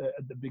streams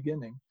at the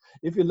beginning.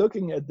 If you're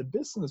looking at the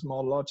business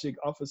model logic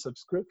of a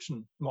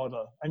subscription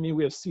model, I mean,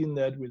 we have seen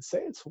that with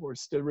Salesforce.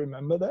 Still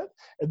remember that?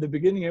 At the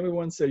beginning,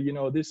 everyone said,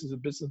 this is a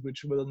business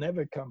which will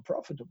never become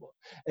profitable.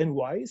 And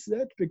why is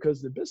that?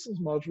 Because the business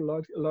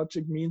model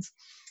logic means,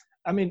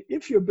 I mean,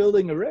 if you're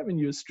building a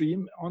revenue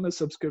stream on a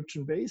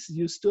subscription base,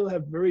 you still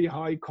have very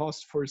high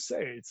cost for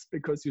sales,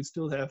 because you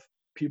still have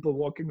people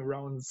walking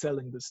around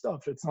selling the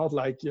stuff. It's not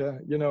like,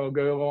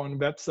 go on a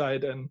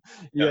website and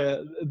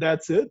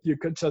that's it. You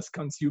could just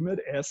consume it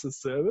as a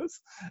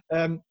service.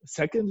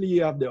 Secondly,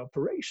 you have the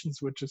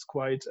operations, which is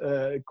quite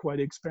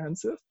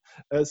expensive.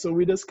 So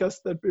we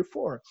discussed that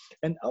before.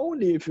 And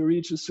only if you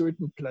reach a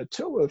certain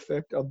plateau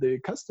effect of the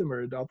customer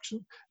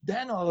adoption,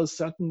 then all of a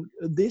sudden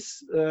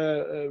this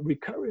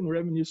recurring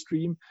revenue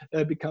stream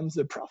becomes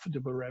a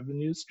profitable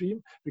revenue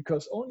stream,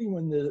 because only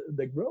when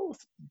the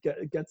growth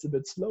gets a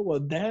bit slower,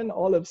 then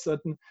all of a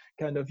sudden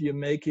kind of you're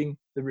making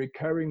the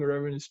recurring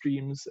revenue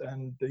streams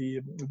and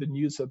the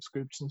new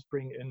subscriptions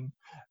bring in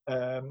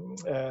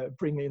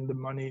the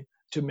money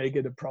to make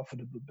it a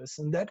profitable business.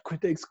 And that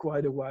takes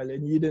quite a while,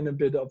 and you need a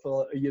bit of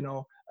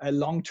a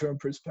long-term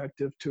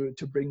perspective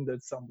to bring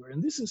that somewhere.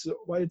 And this is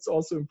why it's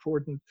also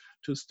important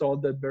to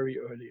start that very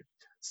early.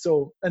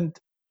 So, and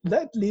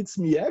that leads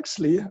me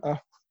actually,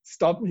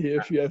 stop me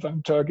if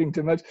I'm talking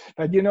too much,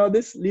 but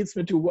this leads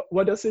me to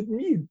what does it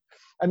mean?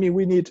 I mean,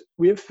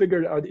 we have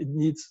figured out it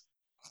needs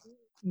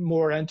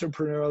more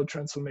entrepreneurial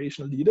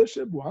transformational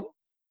leadership, one.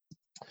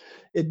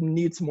 It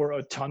needs more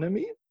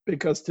autonomy,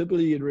 because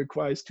typically it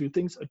requires two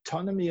things: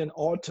 autonomy and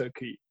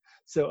autarky.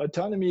 So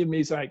autonomy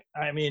means like,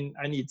 I mean,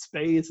 I need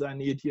space, I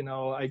need,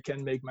 I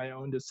can make my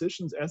own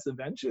decisions as a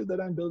venture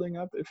that I'm building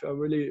up if I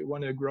really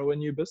want to grow a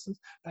new business.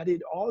 But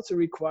it also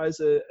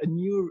requires a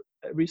new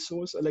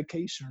resource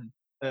allocation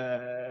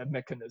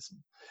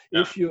mechanism.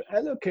 If you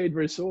allocate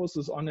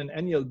resources on an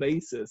annual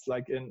basis,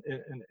 like in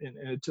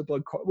a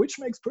typical, which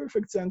makes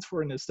perfect sense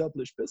for an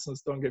established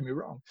business, don't get me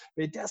wrong,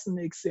 but it doesn't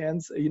make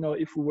sense,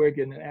 if we work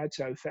in an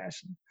agile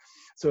fashion.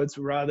 So it's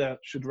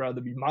should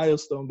rather be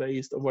milestone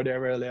based or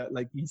whatever,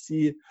 like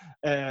VC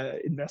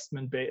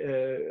investment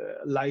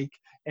like,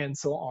 and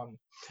so on.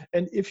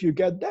 And if you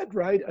get that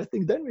right, I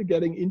think then we're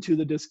getting into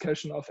the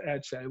discussion of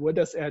agile. What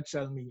does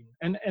agile mean?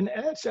 And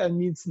agile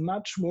means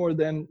much more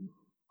than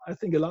I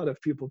think a lot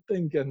of people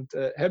think, and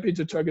happy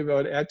to talk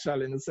about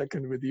agile in a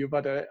second with you,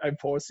 but I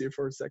pause here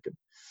for a second.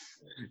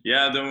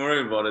 Yeah, don't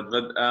worry about it.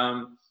 But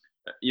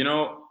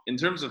in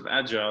terms of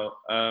agile,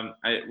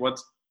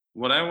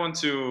 what I want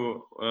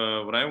to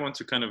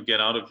kind of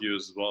get out of you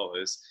as well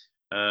is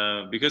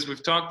because we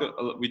talk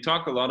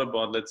a lot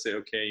about, let's say,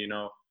 okay,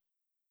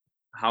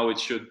 how it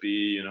should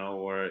be,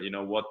 or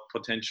what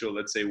potential,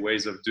 let's say,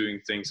 ways of doing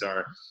things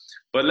are.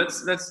 But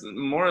let's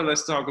more or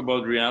less talk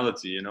about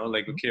reality.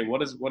 Like, okay,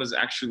 what is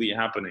actually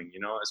happening?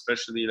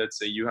 Especially, let's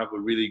say you have a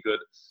really good,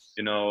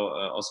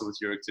 also with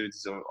your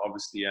activities,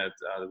 obviously at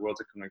the World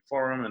Economic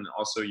Forum, and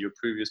also your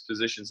previous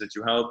positions that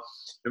you held.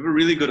 You have a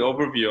really good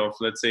overview of,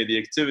 let's say, the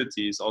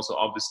activities, also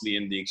obviously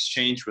in the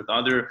exchange with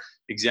other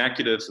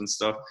executives and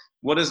stuff.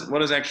 What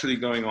is actually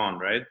going on,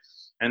 right?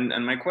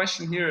 And my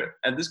question here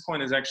at this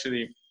point is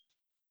actually,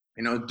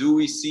 do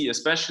we see,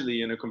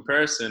 especially in a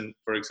comparison,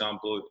 for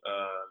example,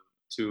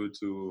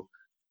 to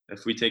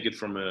if we take it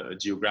from a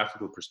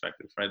geographical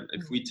perspective, right?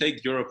 If we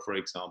take Europe, for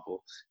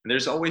example, and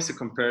there's always a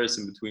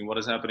comparison between what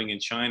is happening in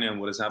China and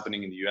what is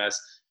happening in the US.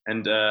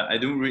 And I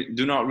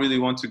do not really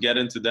want to get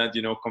into that,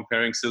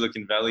 comparing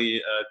Silicon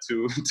Valley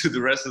to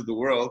the rest of the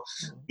world.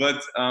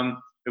 But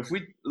if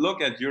we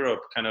look at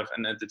Europe kind of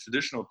and at the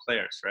traditional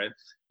players, right?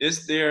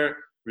 Is there,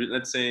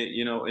 let's say,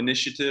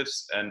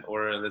 initiatives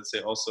or let's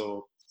say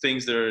also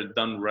things that are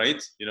done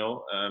right,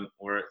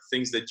 or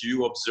things that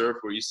you observe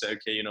where you say,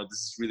 okay, this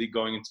is really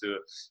going into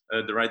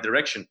the right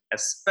direction,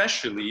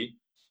 especially,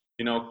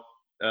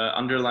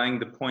 underlying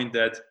the point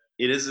that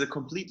it is a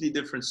completely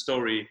different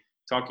story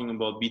talking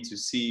about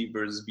B2C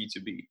versus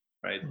B2B,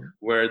 right?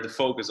 Where the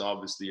focus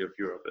obviously of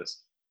Europe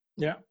is.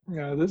 Yeah,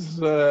 this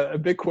is a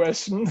big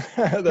question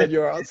that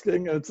you're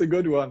asking. It's a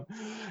good one.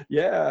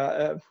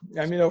 Yeah,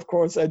 I mean, of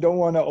course, I don't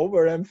want to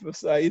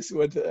overemphasize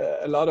what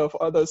a lot of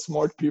other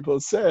smart people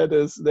said,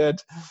 is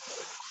that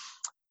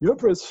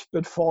Europe is a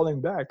bit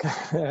falling back,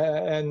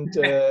 and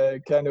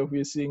kind of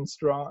we're seeing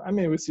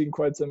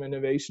quite some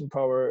innovation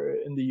power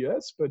in the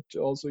US, but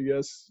also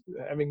US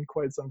having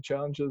quite some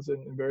challenges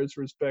in various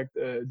respects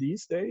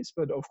these days,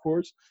 but of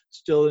course,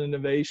 still an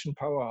innovation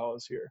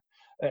powerhouse here.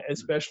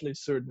 Especially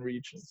certain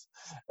regions.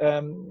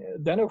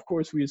 Then, of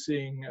course, we're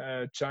seeing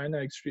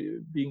China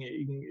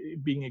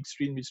being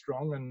extremely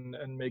strong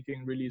and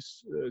making really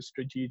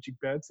strategic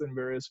bets in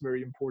various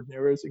very important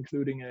areas,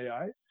 including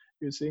AI.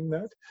 We're seeing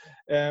that,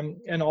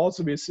 and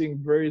also we're seeing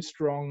very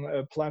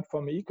strong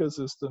platform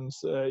ecosystems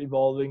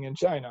evolving in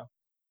China.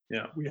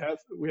 Yeah, we have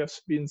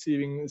been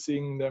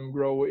seeing them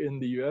grow in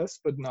the US,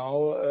 but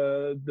now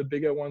the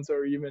bigger ones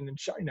are even in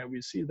China.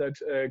 We see that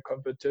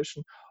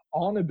competition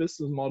on a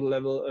business model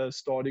level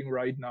starting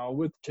right now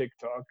with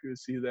TikTok. You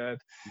see that,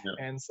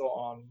 and so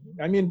on.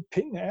 I mean,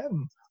 Ping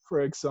An,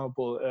 for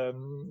example,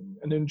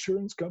 an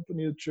insurance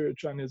company, a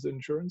Chinese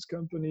insurance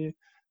company,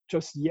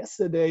 just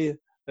yesterday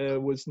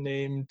was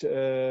named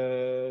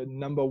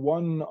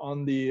 #1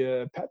 on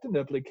the patent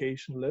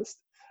application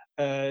list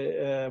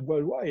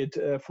worldwide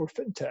for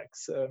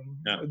fintechs.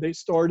 They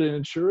started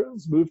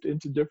insurance, moved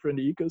into different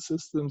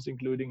ecosystems,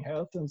 including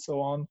health and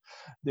so on.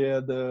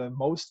 They're the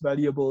most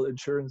valuable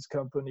insurance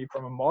company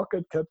from a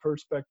market cap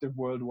perspective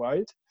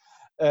worldwide.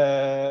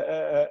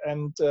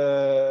 And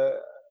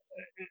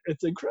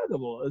it's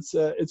incredible.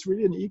 It's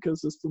really an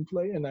ecosystem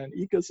play, and an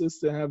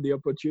ecosystem have the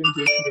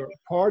opportunity, if you're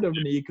part of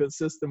an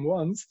ecosystem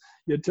once,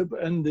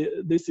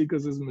 this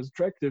ecosystem is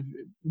attractive,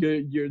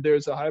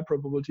 there's a high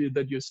probability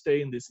that you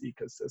stay in this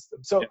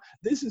ecosystem. So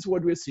this is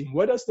what we're seeing.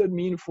 What does that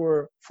mean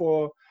for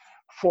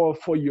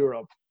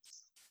Europe?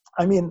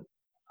 I mean,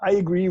 I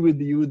agree with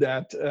you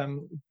that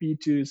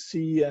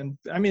B2C, and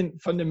I mean,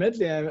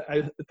 fundamentally,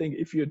 I think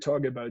if you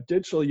talk about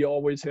digital, you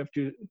always have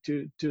to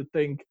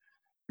think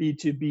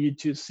B2B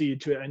to C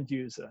to end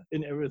user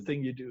in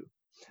everything you do.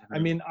 I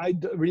mean, I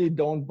really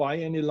don't buy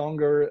any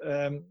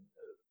longer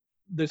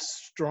this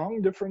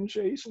strong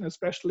differentiation,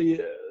 especially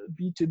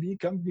B2B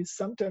companies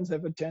sometimes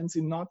have a tendency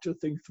not to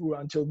think through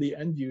until the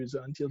end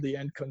user, until the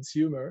end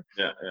consumer,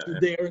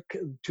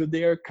 to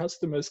their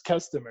customers.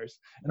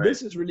 And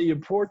this is really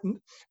important,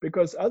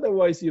 because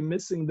otherwise you're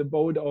missing the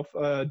boat of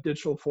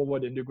digital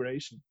forward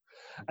integration.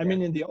 I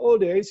mean, in the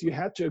old days, you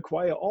had to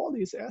acquire all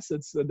these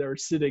assets that are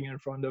sitting in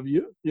front of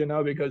you,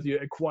 because you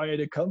acquired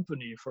a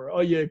company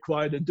or you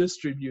acquired a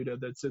distributor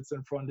that sits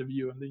in front of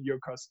you and your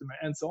customer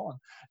and so on.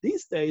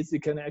 These days, you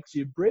can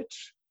actually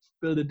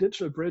build a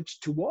digital bridge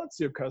towards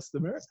your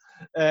customer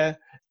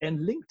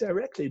and link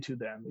directly to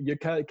them. You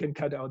can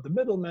cut out the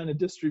middleman, a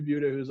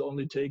distributor who's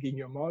only taking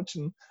your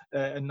margin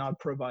and not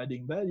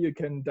providing value. You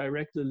can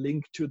directly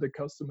link to the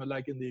customer,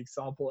 like in the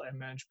example I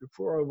mentioned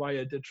before,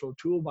 via a digital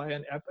tool, via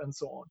an app, and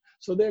so on.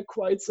 So there are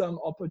quite some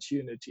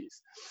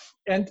opportunities.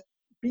 And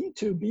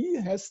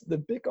B2B has the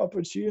big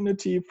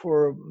opportunity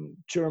for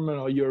German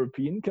or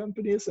European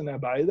companies, and I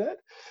buy that,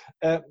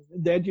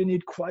 that you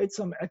need quite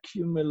some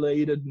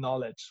accumulated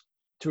knowledge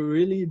to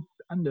really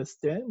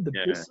understand the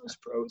business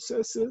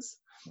processes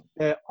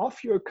of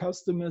your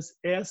customers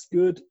as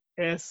good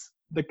as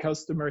the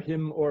customer,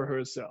 him or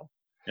herself.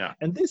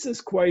 And this is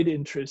quite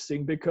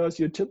interesting, because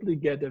you typically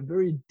get a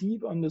very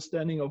deep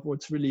understanding of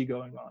what's really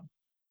going on.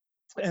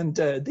 And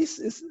this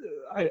is,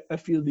 I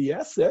feel, the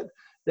asset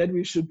that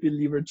we should be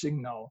leveraging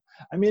now.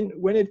 I mean,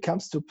 when it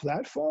comes to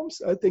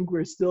platforms, I think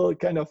we're still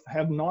kind of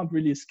have not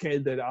really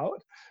scaled that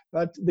out.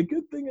 But the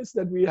good thing is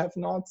that we have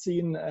not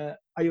seen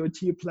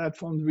IoT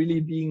platforms really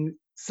being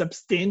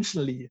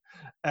substantially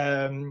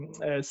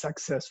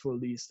successful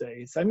these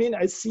days. I mean,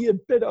 I see a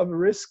bit of a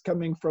risk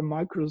coming from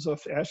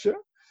Microsoft Azure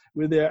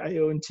with their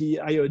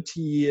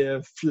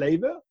IoT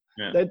flavor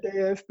that they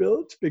have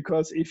built,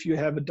 because if you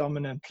have a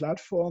dominant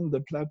platform,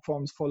 the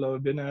platforms follow a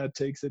winner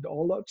takes it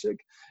all logic.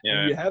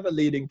 And you have a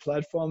leading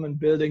platform and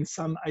building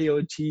some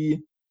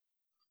IoT,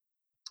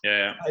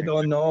 I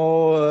don't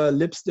know,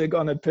 lipstick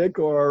on a pig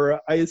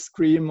or ice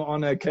cream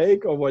on a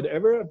cake or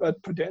whatever,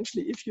 but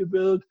potentially if you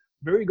build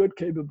very good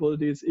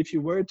capabilities, if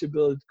you were to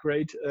build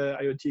great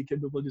IoT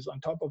capabilities on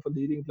top of a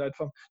leading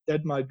platform,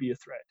 that might be a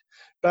threat.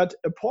 But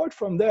apart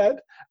from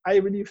that, I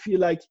really feel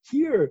like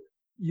here,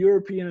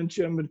 European and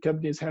German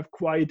companies have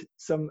quite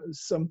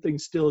something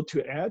still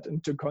to add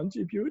and to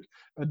contribute,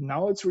 but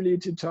now it's really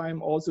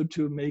time also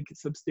to make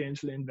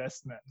substantial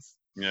investments.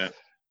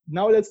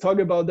 Now let's talk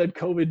about that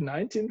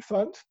COVID-19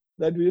 fund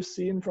that we've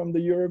seen from the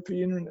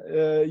European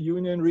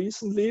Union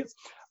recently.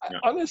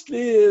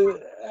 Honestly,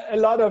 a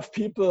lot of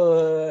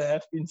people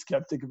have been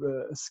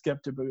skeptical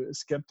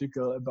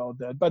about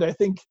that, but I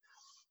think,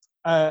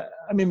 I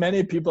mean,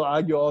 many people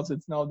argue also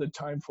it's now the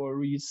time for a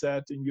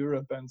reset in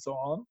Europe and so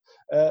on,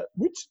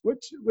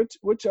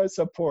 which I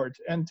support.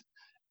 And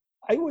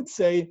I would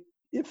say,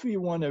 if we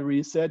want to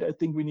reset, I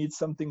think we need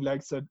something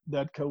like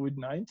that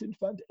COVID-19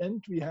 fund,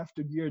 and we have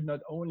to gear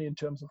not only in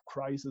terms of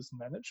crisis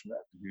management,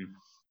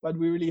 but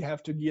we really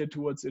have to gear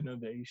towards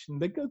innovation.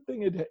 The good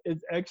thing, it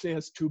actually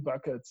has two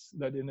buckets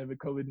that in the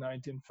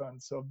COVID-19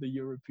 funds of the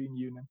European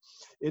Union.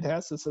 It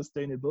has a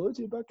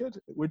sustainability bucket,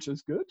 which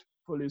is good,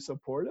 fully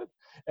supported,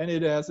 and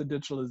it has a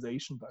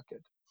digitalization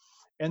bucket.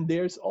 And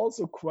there's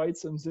also quite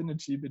some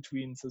synergy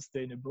between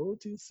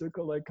sustainability,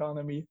 circular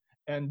economy,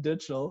 and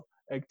digital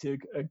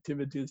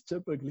activities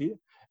typically.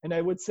 And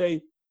I would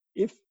say,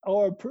 if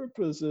our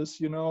purpose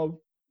is,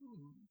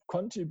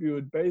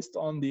 contribute based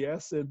on the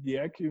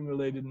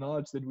accumulated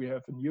knowledge that we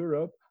have in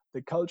Europe,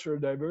 the cultural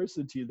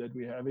diversity that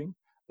we're having,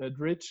 that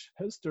rich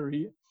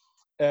history,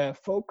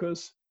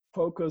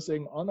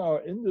 focusing on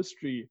our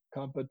industry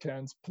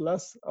competence,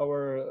 plus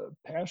our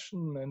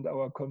passion and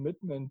our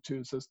commitment to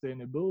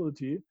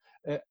sustainability,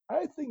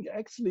 I think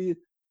actually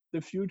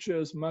the future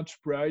is much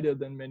brighter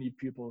than many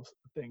people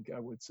think, I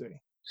would say.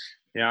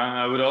 Yeah,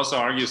 I would also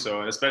argue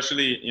so,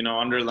 especially,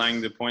 underlying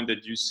the point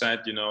that you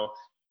said,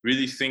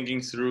 really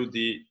thinking through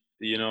the,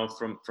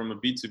 from a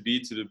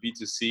B2B to the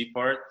B2C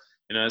part,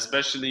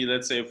 especially,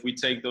 let's say, if we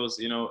take those,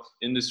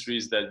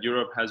 industries that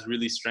Europe has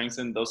really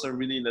strengthened, those are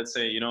really, let's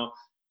say,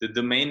 the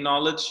domain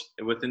knowledge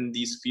within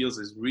these fields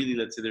is really,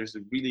 let's say, there's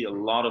really a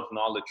lot of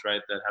knowledge,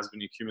 right, that has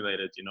been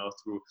accumulated,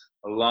 through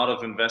a lot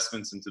of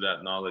investments into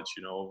that knowledge,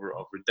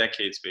 over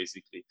decades,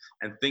 basically.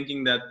 And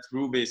thinking that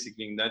through,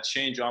 basically, and that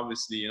change,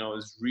 obviously,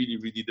 is really,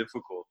 really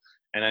difficult.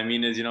 And I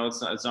mean,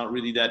 it's not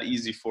really that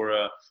easy for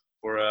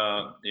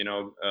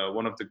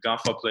one of the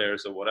GAFA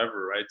players or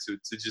whatever, right,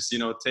 to just,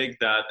 take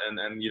that and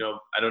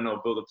I don't know,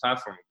 build a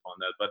platform upon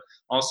that. But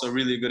also a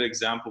really good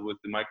example with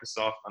the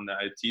Microsoft on the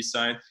IT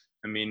side.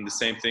 I mean, the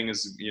same thing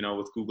as,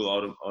 with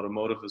Google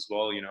Automotive as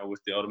well,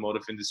 with the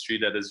automotive industry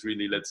that is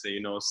really, let's say,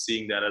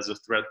 seeing that as a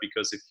threat,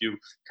 because if you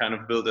kind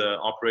of build an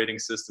operating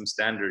system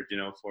standard,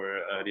 for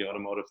the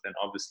automotive, then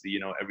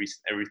obviously,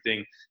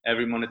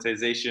 every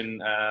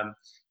monetization,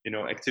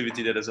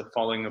 activity that is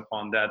following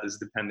upon that is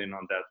depending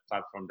on that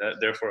platform.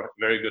 Therefore, a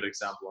very good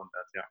example on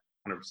that.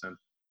 Yeah, 100%.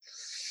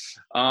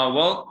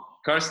 Well,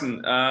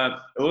 Carsten,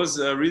 it was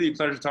a really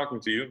pleasure talking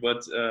to you,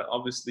 but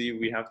obviously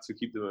we have to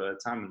keep the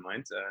time in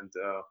mind, and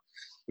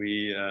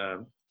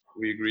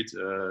we agreed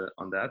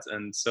on that.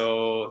 And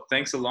so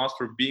thanks a lot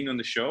for being on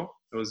the show.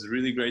 It was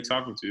really great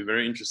talking to you,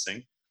 very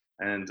interesting,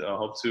 and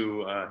hope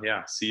to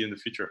see you in the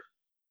future.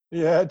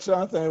 Yeah,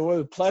 Jonathan, well,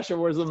 the pleasure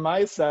was on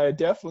my side,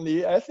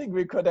 definitely. I think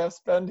we could have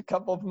spent a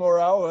couple of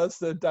more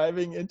hours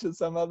diving into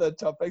some other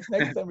topics.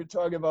 Next time we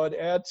talk about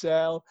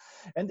Agile.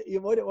 And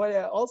what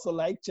I also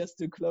like, just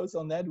to close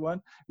on that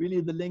one,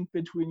 really the link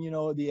between,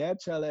 the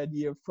Agile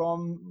idea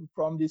from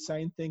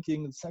design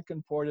thinking, the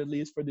second part at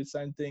least for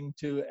design thinking,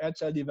 to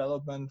Agile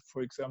development,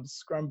 for example,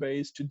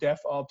 Scrum-based, to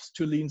DevOps,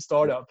 to Lean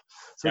Startup.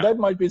 So that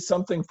might be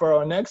something for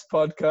our next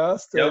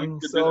podcast.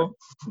 So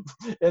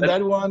in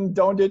that one,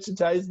 don't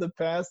digitize the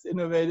past,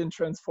 innovate and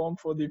transform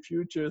for the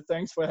future.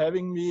 Thanks for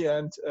having me,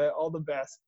 and all the best.